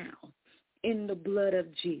now in the blood of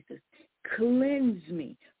Jesus. Cleanse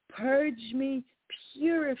me, purge me,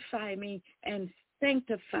 purify me, and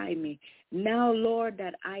sanctify me. Now, Lord,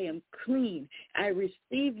 that I am clean, I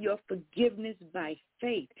receive your forgiveness by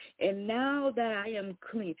faith. And now that I am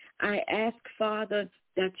clean, I ask, Father,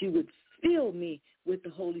 that you would fill me with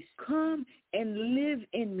the Holy Spirit. Come and live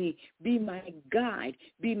in me. Be my guide.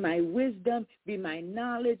 Be my wisdom. Be my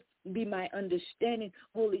knowledge. Be my understanding.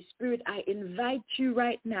 Holy Spirit, I invite you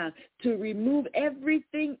right now to remove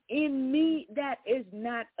everything in me that is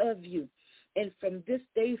not of you. And from this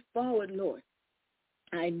day forward, Lord,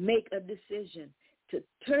 I make a decision to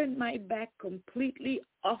turn my back completely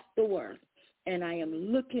off the world. And I am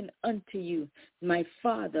looking unto you, my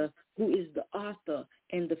Father, who is the author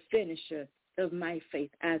and the finisher of my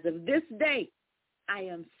faith. As of this day, I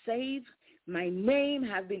am saved. My name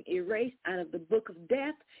has been erased out of the book of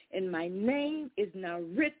death, and my name is now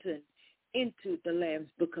written into the Lamb's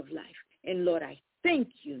book of life. And Lord, I thank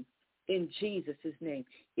you in Jesus' name.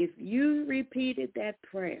 If you repeated that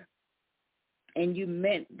prayer and you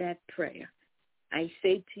meant that prayer, I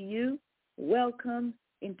say to you, welcome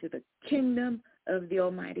into the kingdom of the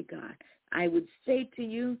Almighty God. I would say to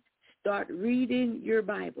you, start reading your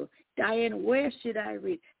Bible. Dian, where should I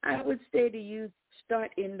read? I would say to you,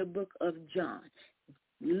 start in the book of John.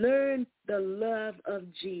 Learn the love of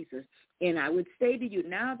Jesus. And I would say to you,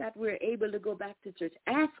 now that we're able to go back to church,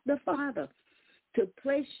 ask the Father to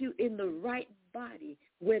place you in the right body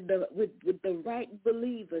with the right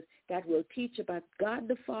believers that will teach about God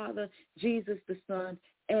the Father, Jesus the Son,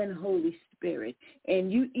 and Holy Spirit.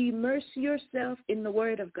 And you immerse yourself in the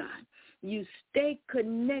Word of God. You stay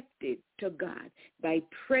connected to God by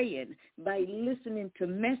praying, by listening to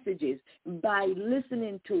messages, by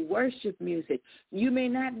listening to worship music. You may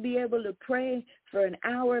not be able to pray for an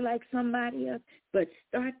hour like somebody else, but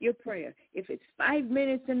start your prayer. If it's 5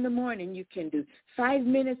 minutes in the morning, you can do 5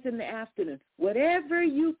 minutes in the afternoon. Whatever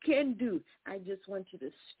you can do, I just want you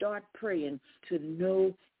to start praying to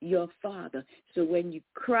know your Father. So when you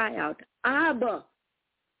cry out, Abba,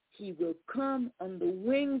 he will come on the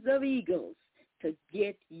wings of eagles to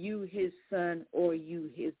get you his son or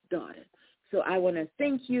you his daughter. So I want to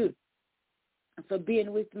thank you for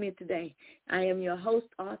being with me today. I am your host,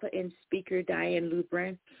 author, and speaker, Dian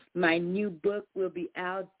LeBrin. My new book will be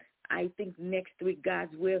out, I think, next week,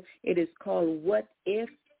 God's will. It is called What If?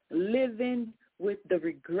 Living with the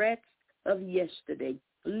Regrets of Yesterday.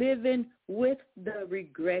 Living with the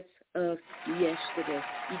regrets of yesterday.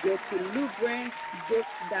 You go to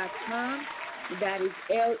LeBrinBooks.com. That is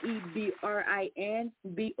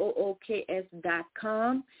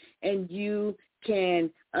LeBrinBooks.com. And you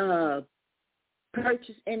can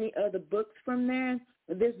purchase any other books from there.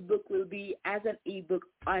 This book will be as an ebook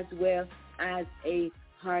as well as a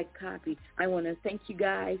hard copy. I want to thank you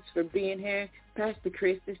guys for being here. Pastor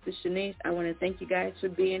Chris, Sister Shanice, I want to thank you guys for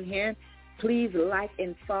being here. Please like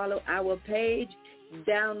and follow our page.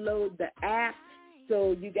 Download the app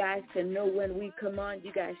so you guys can know when we come on.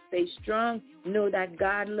 You guys stay strong. Know that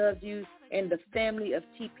God loves you. And the family of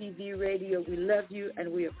TPV Radio, we love you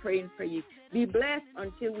and we are praying for you. Be blessed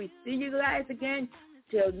until we see you guys again.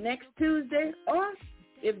 Till next Tuesday. Or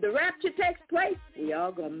if the rapture takes place, we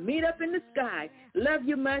all going to meet up in the sky. Love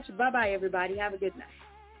you much. Bye-bye, everybody. Have a good night.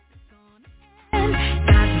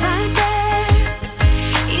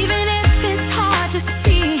 Even if it's hard to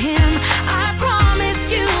see him, I promise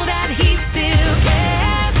you that he still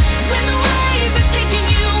cares. When the waves are taking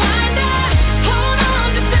you under, hold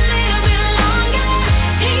on just a little bit longer.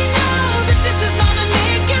 He knows that this is gonna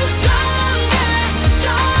make you stronger,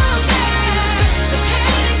 stronger. The pain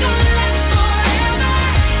ain't gonna last forever.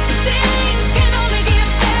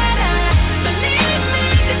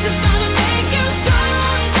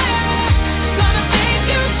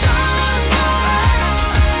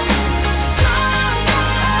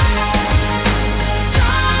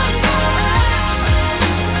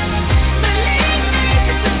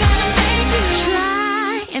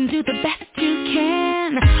 you the best you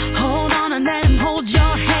can. Hold on and let him hold your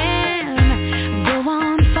hand. Go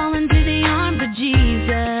on, fall into the arms of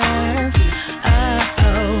Jesus.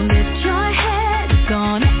 Oh, lift your head, it's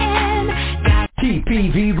gonna end.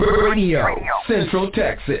 TPV Radio, Central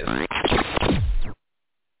Texas.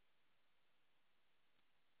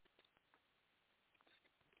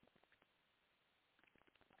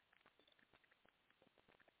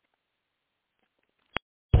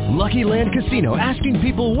 Lucky Land Casino, asking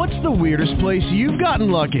people, what's the weirdest place you've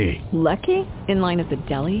gotten lucky? Lucky? In line at the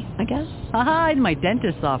deli, I guess? Aha, in my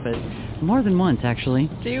dentist's office. More than once, actually.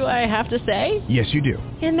 Do I have to say? Yes, you do.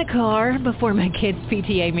 In the car before my kids'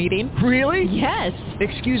 PTA meeting. Really? Yes.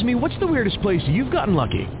 Excuse me, what's the weirdest place you've gotten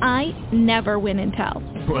lucky? I never win and tell.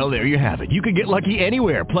 Well, there you have it. You can get lucky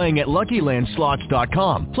anywhere, playing at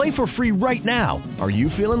LuckyLandSlots.com. Play for free right now. Are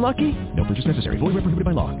you feeling lucky? No purchase necessary. Void where prohibited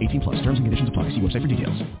by law. 18+. Terms and conditions apply. See website for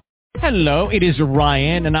details. Hello, it is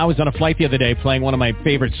Ryan, and I was on a flight the other day playing one of my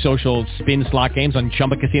favorite social spin slot games on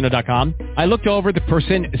ChumbaCasino.com. I looked over the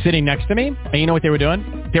person sitting next to me, and you know what they were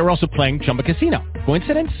doing? They were also playing Chumba Casino.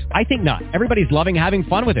 Coincidence? I think not. Everybody's loving having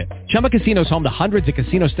fun with it. Chumba Casino is home to hundreds of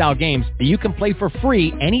casino-style games that you can play for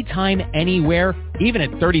free anytime, anywhere, even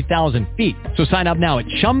at 30,000 feet. So sign up now at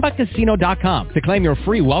ChumbaCasino.com to claim your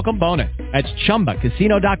free welcome bonus. That's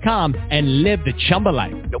ChumbaCasino.com and live the Chumba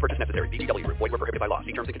life. No purchase necessary. VGW. Void where prohibited by law.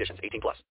 See terms and conditions. 18+.